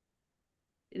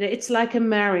 It's like a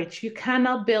marriage. You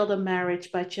cannot build a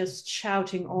marriage by just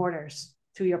shouting orders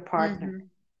to your partner.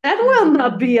 That will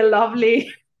not be a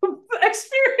lovely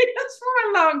experience for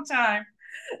a long time.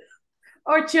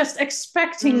 Or just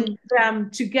expecting them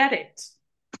to get it.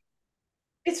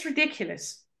 It's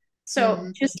ridiculous.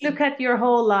 So just look at your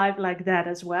whole life like that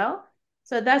as well.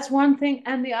 So that's one thing.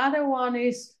 And the other one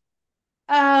is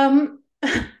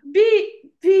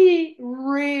be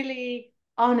really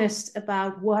honest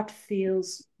about what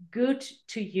feels good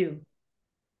to you.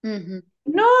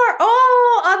 Ignore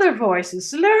all other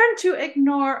voices. Learn to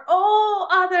ignore all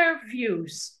other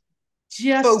views.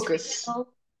 Just focus.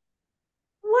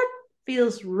 What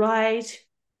feels right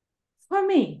for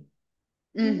me?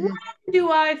 When do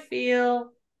I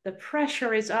feel the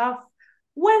pressure is off?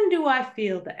 When do I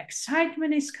feel the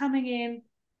excitement is coming in?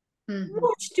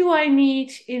 What do I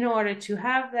need in order to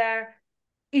have there?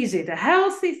 Is it a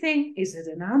healthy thing? Is it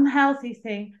an unhealthy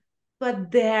thing?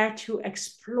 But there to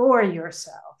explore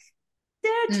yourself.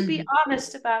 There to be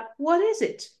honest about what is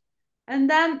it. And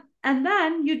then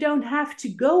you don't have to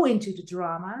go into the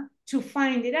drama to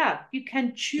find it out. You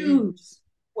can choose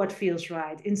what feels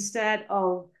right instead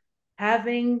of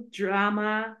having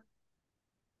drama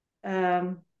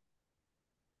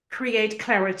create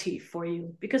clarity for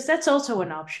you, because that's also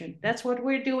an option. That's what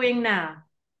we're doing now.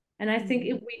 And I think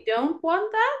if we don't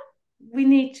want that, we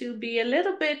need to be a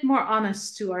little bit more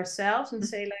honest to ourselves and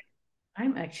say, like,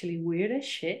 I'm actually weird as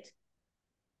shit,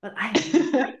 but I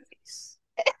like this.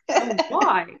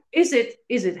 Why? Is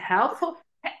it helpful?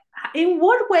 In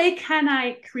what way can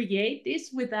I create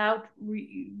this without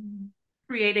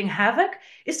creating havoc?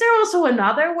 Is there also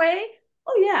another way?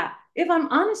 Oh yeah, if I'm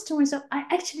honest to myself, I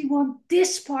actually want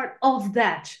this part of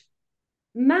that.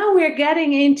 Now we're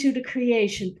getting into the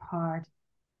creation part.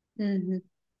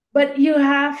 But you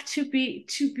have to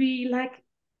be like,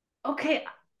 okay,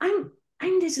 I'm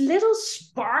this little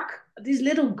spark, this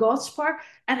little God spark,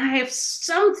 and I have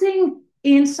something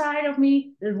inside of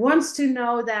me that wants to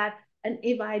know that. And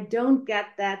if I don't get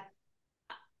that,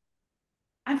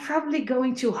 I'm probably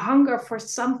going to hunger for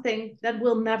something that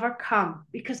will never come,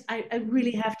 because I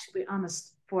really have to be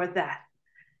honest for that.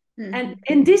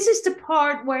 And this is the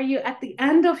part where you, at the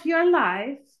end of your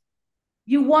life,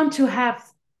 you want to have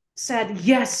said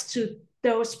yes to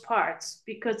those parts,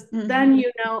 because then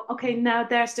you know, okay, now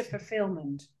there's the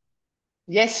fulfillment.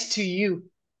 Yes to you.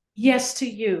 Yes to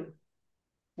you.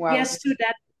 Wow. Yes to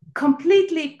that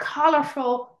completely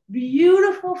colorful,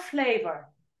 beautiful flavor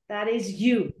that is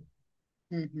you.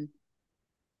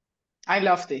 I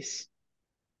love this.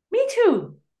 Me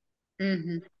too.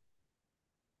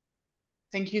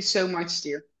 Thank you so much,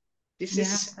 dear. This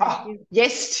is you.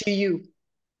 yes to you.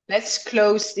 let's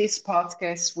close this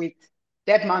podcast with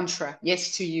that mantra.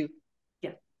 Yes to you.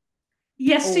 Yeah.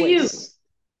 Yes Always.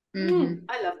 to you.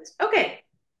 I love this. Okay.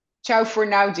 Ciao for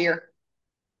now, dear.